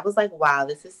NSV. I was like, wow,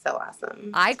 this is so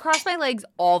awesome. I cross my legs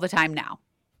all the time now.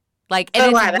 Like,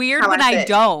 and it's weird when I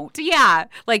don't. Yeah.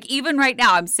 Like, even right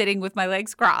now, I'm sitting with my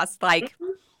legs crossed. Like,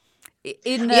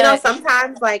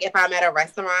 sometimes, like, if I'm at a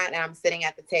restaurant and I'm sitting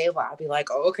at the table, I'll be like,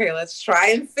 oh, okay, let's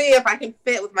try and see if I can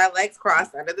fit with my legs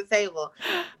crossed under the table.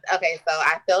 Okay, so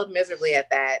I failed miserably at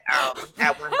that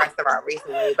at one restaurant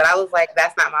recently. But I was like,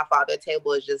 that's not my fault. The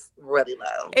table is just really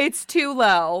low. It's too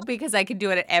low because I can do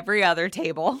it at every other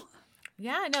table.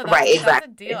 Yeah, no, exactly. That's a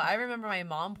deal. I remember my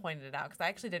mom pointed it out because I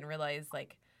actually didn't realize,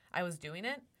 like, I was doing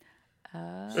it.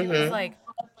 She was like,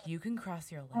 you can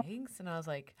cross your legs? And I was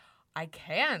like, I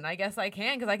can. I guess I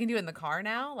can because I can do it in the car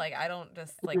now. Like, I don't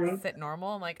just, like, sit normal.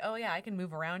 I'm like, oh, yeah, I can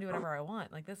move around, do whatever I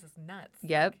want. Like, this is nuts.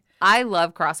 Yep. I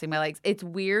love crossing my legs. It's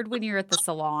weird when you're at the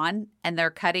salon and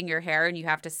they're cutting your hair and you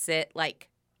have to sit, like,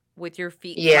 with your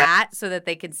feet flat so that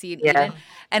they can see and eat it.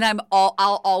 And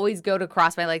I'll always go to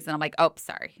cross my legs and I'm like, oh,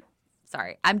 sorry.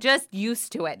 I'm just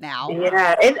used to it now.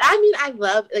 Yeah. And I mean, I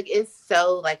love, like, it's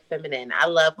so, like, feminine. I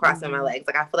love crossing my legs.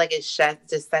 Like, I feel like it's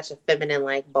just such a feminine,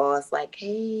 like, boss. Like,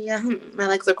 hey, my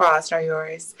legs are crossed. Are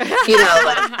yours? You know,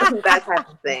 like, that type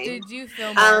of thing. Did you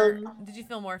feel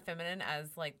more feminine as,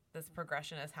 like, this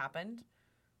progression has happened?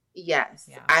 Yes.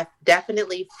 Yeah. I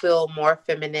definitely feel more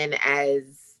feminine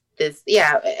as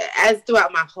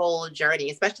throughout my whole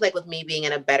journey, especially, like, with me being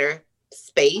in a better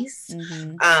space.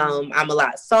 I'm a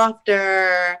lot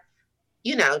softer,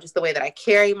 just the way that I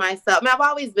carry myself. I mean, I've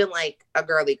always been like a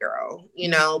girly girl,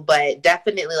 but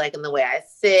definitely like in the way I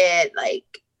sit, like,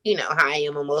 how I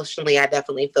am emotionally, I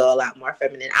definitely feel a lot more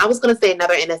feminine. I was going to say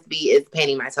another NSB is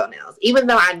painting my toenails, even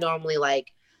though I normally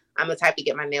I'm the type to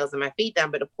get my nails and my feet done.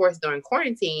 But of course, during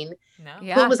quarantine,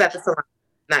 who was at the salon?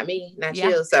 Not me, not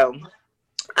you. So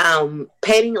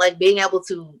Painting, like being able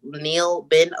to kneel,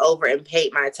 bend over and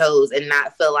paint my toes and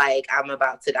not feel like I'm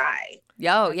about to die.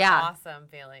 Yo, That's yeah. awesome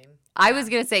feeling. I was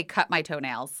going to say cut my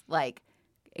toenails. Like,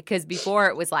 because before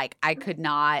it was like I could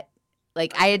not,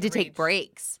 like I had to take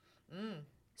breaks.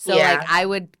 So like I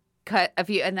would cut a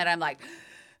few and then I'm like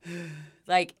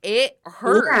it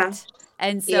hurt. Yeah.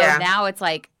 And so now it's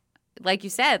like you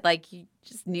said, like you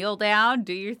just kneel down,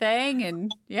 do your thing,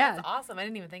 and That's awesome. I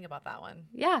didn't even think about that one.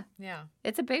 Yeah. Yeah.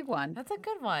 It's a big one. That's a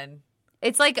good one.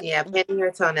 It's like painting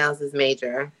your toenails is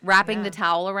major. Wrapping the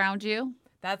towel around you.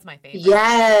 That's my favorite.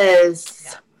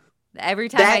 Yes. Yeah. Every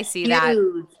time I see that.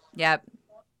 Yep.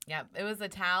 Yep. It was the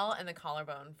towel and the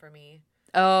collarbone for me.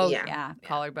 Oh, yeah.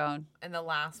 Collarbone. And the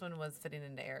last one was fitting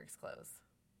into Eric's clothes.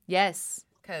 Yes.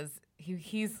 Because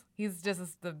he's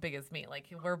just the biggest me. Like,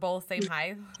 we're both same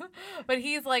height. But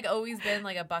he's, like, always been,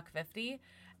 like, $150.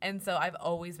 And so I've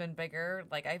always been bigger.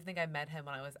 Like, I think I met him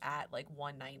when I was at, like,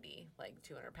 190, like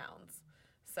 200 pounds.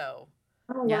 So...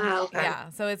 Oh, wow. Okay. Yeah,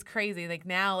 so it's crazy. Like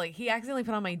now, like he accidentally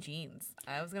put on my jeans.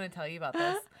 I was gonna tell you about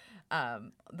this.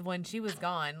 When she was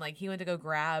gone, like he went to go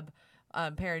grab a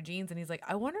pair of jeans, and he's like,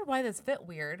 "I wonder why this fit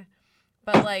weird."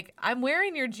 But like, I'm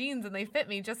wearing your jeans and they fit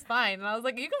me just fine. And I was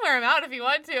like, "You can wear them out if you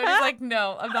want to." And he's like,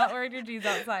 "No, I'm not wearing your jeans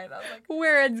outside." I was like,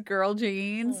 "Wearing girl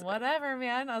jeans, whatever,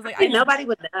 man." I was like, "Nobody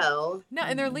would know." No,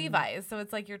 and they're Levi's, so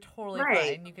it's like you're totally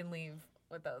fine. You can leave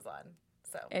with those on.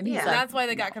 So and that's why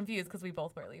they got confused because we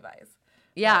both wear Levi's.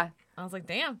 Yeah. But I was like,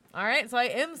 damn. All right. So I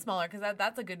am smaller because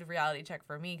that's a good reality check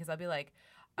for me because I'd be like,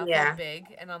 I feel big.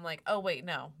 And I'm like, oh, wait,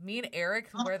 no. Me and Eric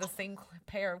wear the same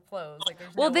pair of clothes. Like,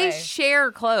 there's no they way.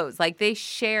 Share clothes. Like, they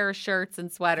share shirts and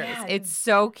sweaters. Yeah, it's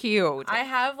so cute. I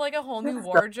have, like, a whole new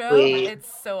wardrobe.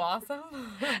 It's so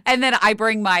awesome. And then I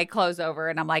bring my clothes over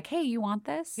and I'm like, hey, you want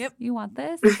this? Yep. You want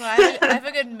this? So I have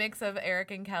a good mix of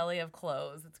Eric and Kellie of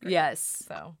clothes. It's great. Yes.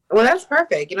 So. Well, that's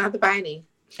perfect. You don't have to buy any.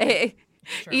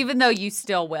 Even though you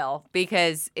still will,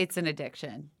 because it's an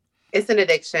addiction. It's an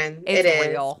addiction. It's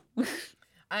real.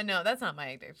 I know. That's not my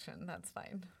addiction. That's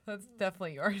fine. That's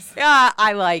definitely yours. Yeah,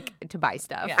 I like to buy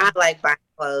stuff. Yeah. I like buying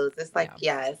clothes. It's like,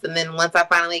 yes. And then once I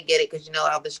finally get it, because you know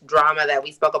all this drama that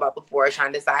we spoke about before,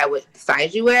 trying to decide what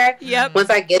size you wear. Yep.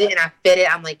 Once I get it and I fit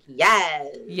it, I'm like,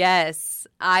 yes. Yes.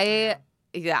 I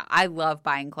love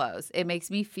buying clothes. It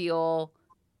makes me feel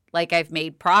like I've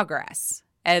made progress.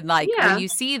 And like when you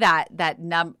see that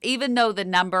even though the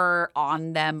number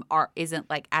on them isn't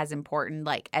like as important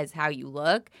like as how you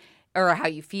look or how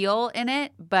you feel in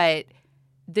it, but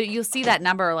you'll see that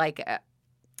number like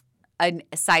a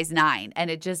size 9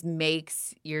 and it just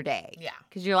makes your day. Yeah.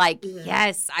 Because you're like,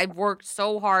 yes, I've worked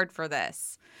so hard for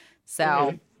this.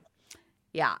 So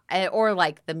yeah. Or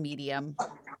like the medium,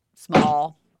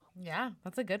 small. Yeah,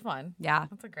 that's a good one. Yeah.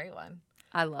 That's a great one.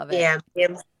 I love it. Yeah.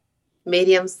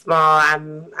 Medium, small.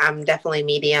 I'm definitely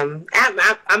medium.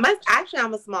 I'm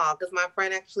a small because my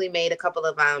friend actually made a couple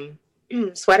of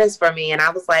sweaters for me, and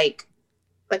I was like,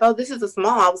 oh, this is a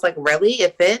small. I was like, really?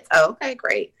 It fits? Oh, okay,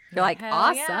 great. You're like,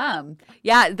 awesome.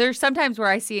 Yeah, there's sometimes where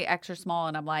I see extra small,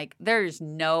 and I'm like, there's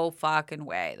no fucking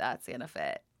way that's gonna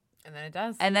fit. And then it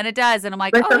does. And I'm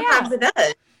like, but sometimes it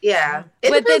does. Yeah,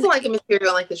 it depends on like the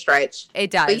material, like the stretch. It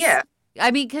does. But yeah.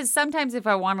 I mean, because sometimes if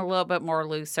I want a little bit more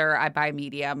looser, I buy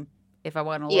medium. If I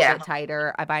want a little bit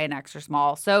tighter, I buy an extra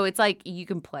small. So it's like you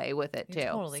can play with it too. You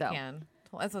totally can.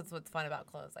 That's what's fun about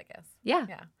clothes, I guess. Yeah.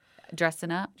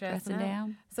 Dressing up, dressing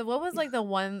down. So what was like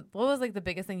the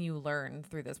biggest thing you learned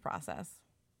through this process?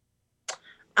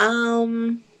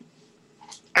 I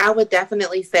would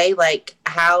definitely say like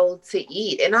how to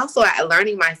eat and also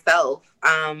learning myself.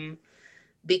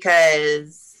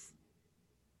 Because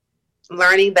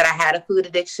learning that I had a food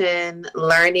addiction,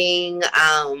 learning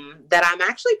that I'm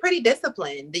actually pretty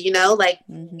disciplined, you know, like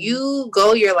you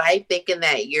go your life thinking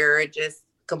that you're just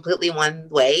completely one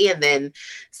way and then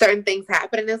certain things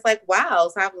happen and it's like, wow.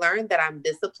 So I've learned that I'm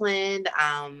disciplined.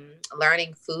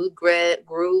 Learning food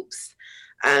groups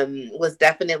was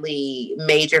definitely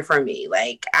major for me.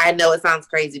 Like, I know it sounds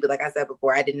crazy, but like I said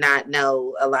before, I did not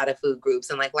know a lot of food groups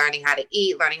and like learning how to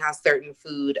eat, learning how certain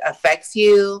food affects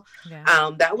you.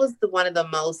 Yeah. That was one of the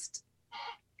most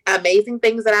amazing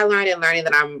things that I learned, and learning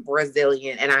that I'm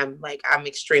resilient and I'm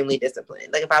extremely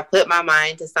disciplined. Like if I put my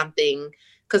mind to something,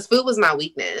 because food was my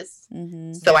weakness.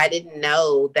 So I didn't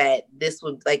know that this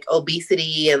would like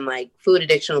obesity and like food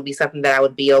addiction would be something that I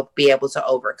would be able to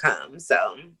overcome.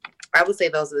 So I would say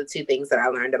those are the two things that I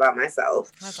learned about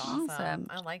myself. That's awesome.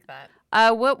 I like that.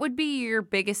 What would be your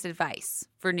biggest advice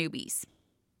for newbies?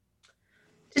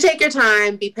 To take your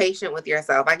time, be patient with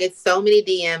yourself. I get so many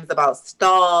DMs about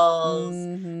stalls,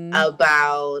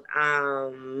 about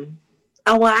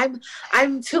Oh, well,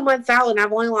 I'm 2 months out and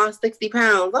I've only lost 60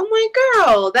 pounds. I'm like,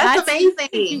 girl, that's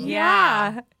amazing.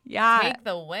 Yeah. Take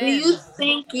the win. Do you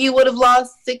think you would have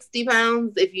lost 60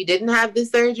 pounds if you didn't have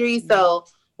this surgery? So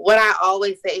what I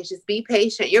always say is just be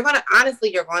patient. You're going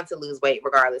to lose weight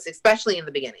regardless, especially in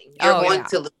the beginning. You're going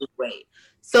to lose weight.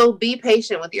 So be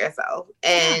patient with yourself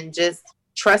and just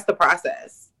trust the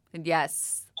process.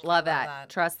 Yes. Love that.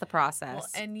 Trust the process. Well,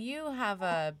 and you have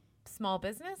a small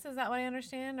business, is that what I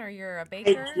understand? Or you're a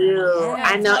baker? I do. Yeah,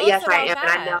 I know. Yes, I am. And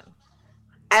I know.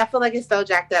 I feel like it's so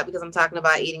jacked up because I'm talking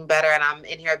about eating better and I'm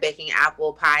in here baking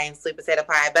apple pie and sweet potato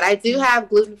pie. But I do have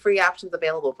gluten-free options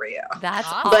available for you. That's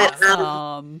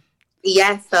awesome. But,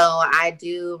 yes, so I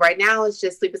do. Right now, it's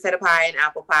just sweet potato pie and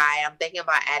apple pie. I'm thinking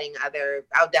about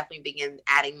I'll definitely begin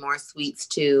adding more sweets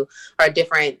or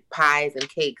different pies and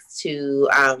cakes to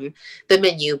the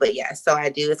menu. But yes, so I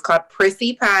do. It's called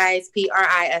Prissy Pies, Prissy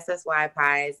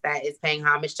Pies. That is paying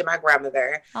homage to my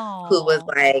grandmother, who was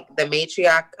like the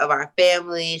matriarch of our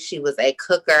family. She was a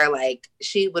cooker. Like,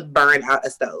 she would burn out a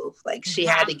stove. Like, she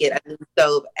had to get a new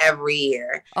stove every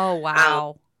year. Oh,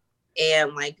 wow.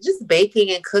 And like just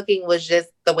baking and cooking was just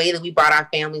the way that we brought our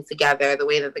family together, the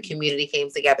way that the community came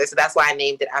together. So that's why I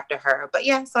named it after her. But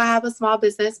yeah, so I have a small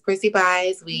business, Prissy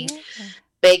Pies. We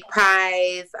bake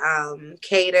pies,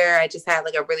 cater. I just had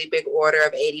like a really big order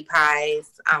of 80 pies.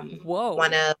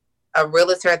 One of a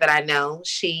realtor that I know,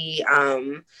 she,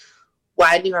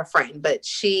 I knew her friend, but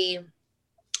she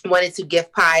wanted to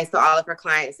gift pies to all of her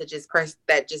clients that just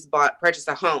purchased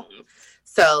a home.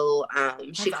 So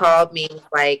she called me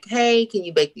like, hey, can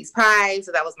you bake these pies?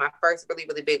 So that was my first really,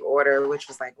 really big order, which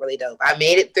was like really dope. I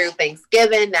made it through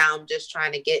Thanksgiving. Now I'm just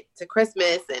trying to get to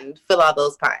Christmas and fill all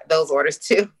those orders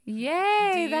too.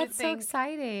 Yay, that's so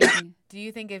exciting. Do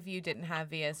you think if you didn't have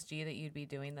VSG that you'd be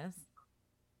doing this?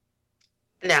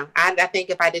 No, I think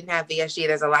if I didn't have VSG,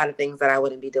 there's a lot of things that I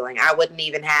wouldn't be doing. I wouldn't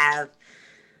even have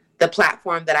the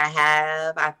platform that I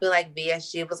have. I feel like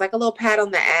VSG was like a little pat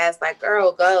on the ass, like,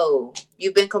 girl, go.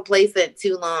 You've been complacent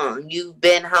too long. You've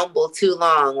been humble too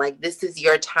long. Like, this is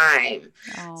your time.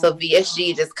 So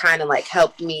VSG just kind of like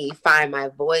helped me find my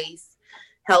voice,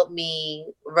 helped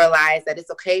me realize that it's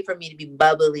okay for me to be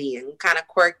bubbly and kind of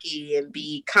quirky and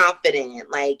be confident.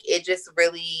 Like, it just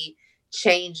really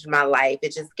changed my life.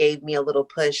 It just gave me a little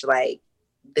push, like,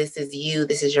 this is you.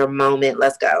 This is your moment.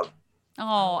 Let's go.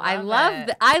 Oh, I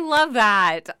love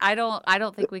that. I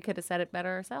don't think we could have said it better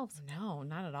ourselves. No,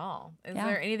 not at all. Is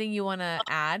there anything you want to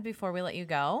add before we let you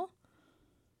go?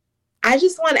 I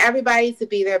just want everybody to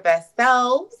be their best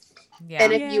selves. Yeah.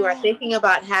 And if you are thinking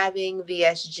about having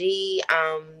VSG,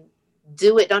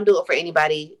 do it. Don't do it for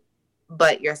anybody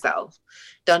but yourself.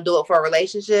 Don't do it for a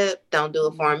relationship. Don't do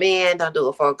it for a man. Don't do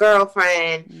it for a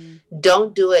girlfriend.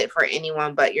 Don't do it for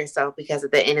anyone but yourself, because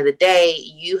at the end of the day,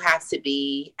 you have to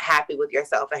be happy with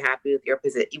yourself and happy with your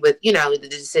position, with, the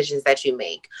decisions that you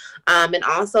make. And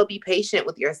also be patient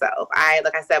with yourself.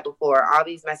 Like I said before, all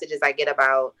these messages I get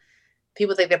about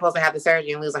people think they're supposed to have the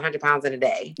surgery and lose 100 pounds in a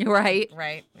day. Right.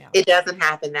 Yeah. It doesn't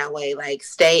happen that way. Like,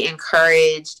 stay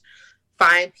encouraged.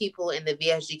 Find people in the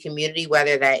VSG community,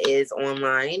 whether that is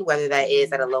online, whether that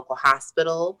is at a local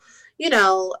hospital. There's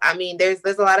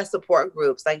a lot of support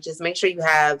groups. Like, just make sure you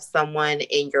have someone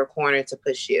in your corner to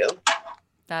push you.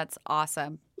 That's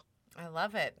awesome. I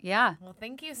love it. Yeah. Well,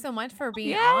 thank you so much for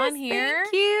being on here.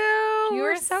 Thank you. You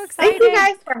were so excited. Thank you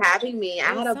guys for having me.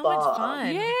 I had a so ball. much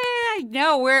fun. Yeah.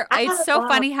 No, it's so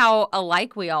funny how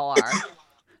alike we all are.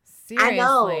 Seriously. I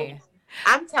know.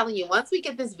 I'm telling you, once we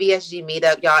get this VSG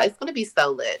meetup, y'all, it's going to be so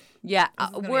lit. Yeah,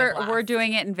 we're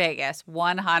doing it in Vegas,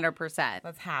 100%.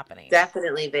 That's happening.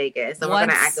 Definitely Vegas. And we're going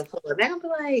to act a fool. They're going to be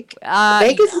like,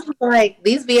 Vegas is like,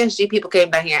 these VSG people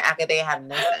came down here and acted they have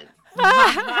nothing.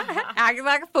 Acting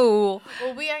like a fool.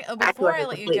 Well, before I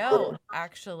let you go,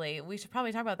 actually, we should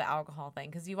probably talk about the alcohol thing,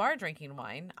 because you are drinking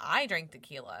wine. I drink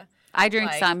tequila. I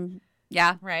drink some.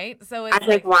 Yeah. Right. So I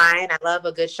drink wine. I love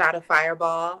a good shot of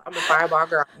Fireball. I'm a Fireball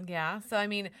girl. Yeah. So, I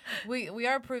mean, we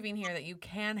are proving here that you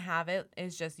can have it.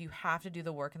 It's just you have to do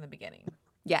the work in the beginning.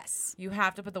 Yes. You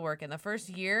have to put the work in. The first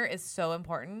year is so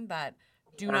important that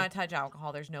do not touch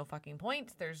alcohol. There's no fucking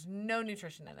point. There's no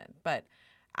nutrition in it. But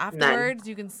afterwards,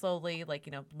 you can slowly,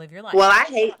 live your life. Well, I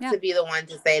hate to be the one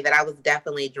to say that I was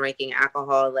definitely drinking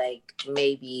alcohol, like,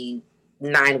 maybe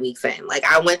 9 weeks in. Like,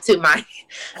 I went to my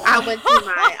Holy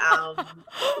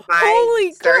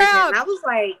surgeon, crap. and I was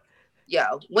like,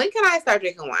 yo, when can I start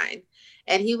drinking wine?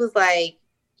 And he was like,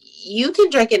 you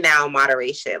can drink it now in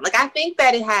moderation. Like, I think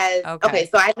that it has, okay,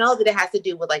 so I know that it has to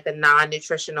do with like the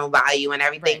non-nutritional value and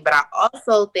everything, but I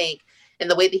also think, and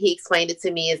the way that he explained it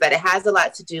to me, is that it has a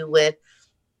lot to do with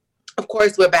of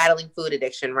course, we're battling food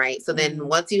addiction, right? So then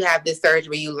once you have this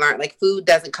surgery, you learn like food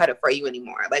doesn't cut it for you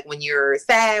anymore. Like when you're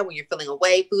sad, when you're feeling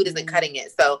away, food isn't cutting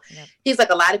it. So he's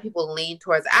like, a lot of people lean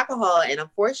towards alcohol. And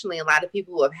unfortunately, a lot of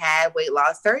people who have had weight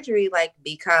loss surgery, like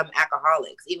become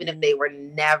alcoholics, even if they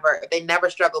they never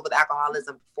struggled with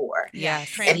alcoholism before. Yeah.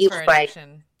 And he was like,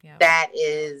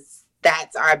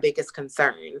 that's our biggest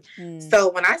concern.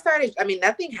 So when I started, I mean,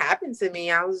 nothing happened to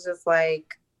me. I was just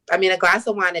like, I mean, a glass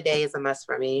of wine a day is a must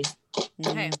for me.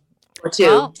 Okay. Or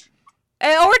two.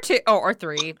 Or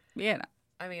three. You know.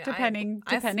 I mean, depending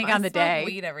I on the day.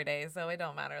 Weed every day, so it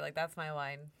don't matter. Like that's my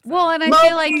wine. So. Well, and I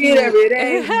feel like weed every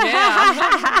day.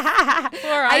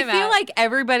 I feel like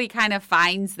everybody kind of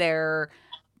finds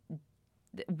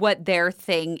what their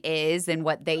thing is and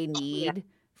what they need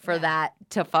for that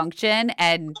to function.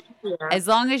 And as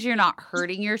long as you're not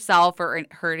hurting yourself or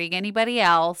hurting anybody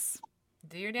else,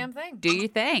 do your damn thing. Do your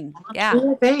thing. Yeah. Do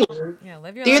your thing. Yeah,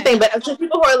 live your life. Do your thing. But to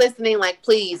people who are listening, like,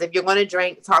 please, if you're going to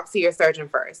drink, talk to your surgeon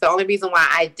first. The only reason why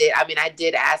I did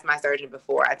ask my surgeon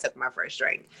before I took my first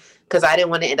drink because I didn't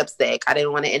want to end up sick. I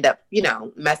didn't want to end up,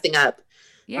 messing up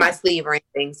my sleeve or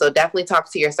anything. So definitely talk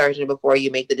to your surgeon before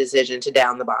you make the decision to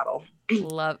down the bottle.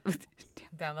 Love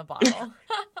down the bottle.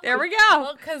 There we go.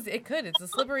 Well, because it's a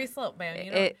slippery slope,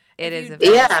 man. It is a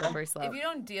very slippery slope. If you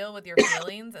don't deal with your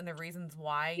feelings and the reasons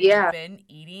why you've been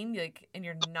eating, like, and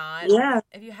you're not,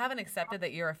 if you haven't accepted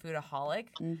that you're a foodaholic,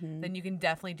 then you can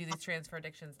definitely do these transfer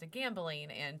addictions to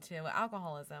gambling and to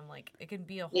alcoholism. Like, it can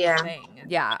be a whole thing.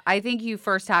 Yeah, I think you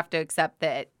first have to accept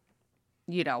that,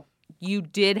 you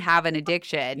did have an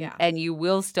addiction and you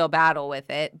will still battle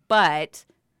with it, but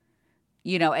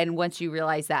and once you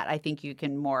realize that, I think you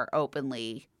can more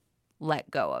openly let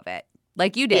go of it.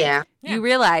 Like you did. Yeah. You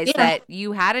realized that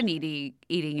you had an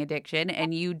eating addiction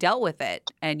and you dealt with it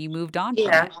and you moved on from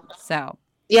it. So.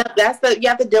 Yeah, you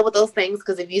have to deal with those things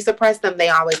because if you suppress them, they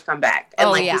always come back.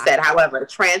 And you said, however,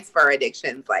 transfer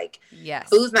addictions, like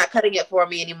food's not cutting it for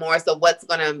me anymore. So what's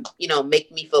going to,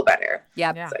 make me feel better?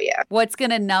 Yep. Yeah. So what's going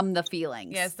to numb the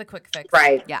feelings? Yeah, it's the quick fix.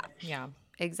 Right. Yeah. Yeah.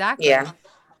 Exactly. Yeah.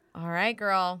 All right,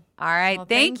 girl. All right. Well,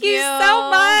 thank you so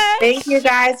much. Thank you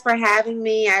guys for having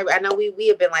me. I know we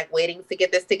have been like waiting to get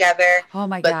this together. Oh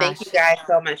my gosh. But thank you guys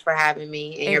so much for having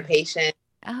me and your patience.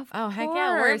 Oh, heck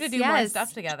yeah. We're going to do more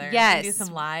stuff together. Yes. Do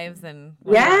some lives and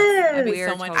yes.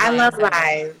 So much I love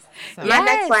lives. So. My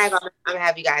next live, I'm going to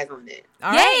have you guys on it.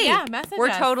 All right. Yeah, message We're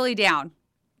us. totally down.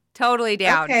 Totally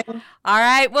down. Okay. All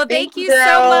right. Well, thank you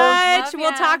so much.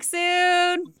 We'll talk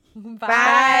soon.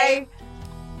 Bye.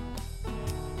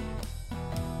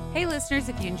 Hey, listeners,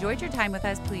 if you enjoyed your time with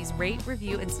us, please rate,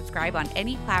 review, and subscribe on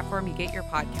any platform you get your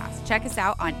podcast. Check us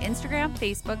out on Instagram,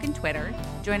 Facebook, and Twitter.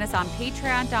 Join us on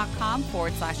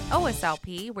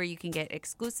patreon.com/OSLP, where you can get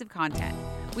exclusive content.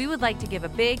 We would like to give a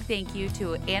big thank you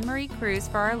to Anne-Marie Cruz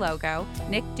for our logo,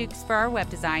 Nick Dukes for our web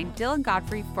design, Dylan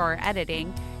Godfrey for our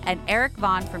editing, and Eric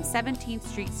Vaughn from 17th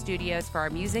Street Studios for our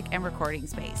music and recording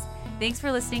space. Thanks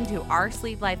for listening to Our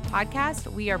Sleeve Life podcast.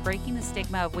 We are breaking the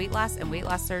stigma of weight loss and weight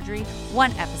loss surgery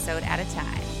one episode at a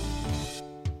time.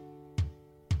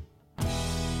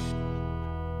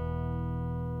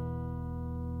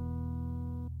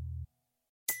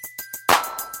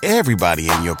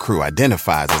 Everybody in your crew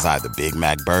identifies as either Big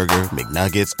Mac Burger,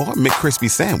 McNuggets, or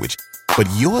McCrispy Sandwich. But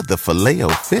you're the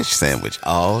Filet-O-Fish Sandwich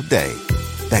all day.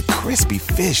 That crispy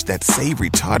fish, that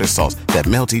savory tartar sauce, that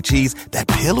melty cheese, that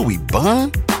pillowy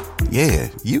bun. Yeah,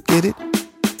 you get it.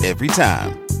 Every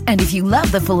time. And if you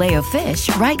love the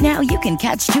Filet-O-Fish, right now you can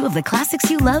catch two of the classics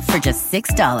you love for just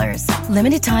 $6.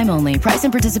 Limited time only. Price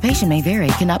and participation may vary.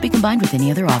 Cannot be combined with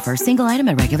any other offer. Single item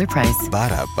at regular price.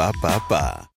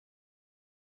 Ba-da-ba-ba-ba.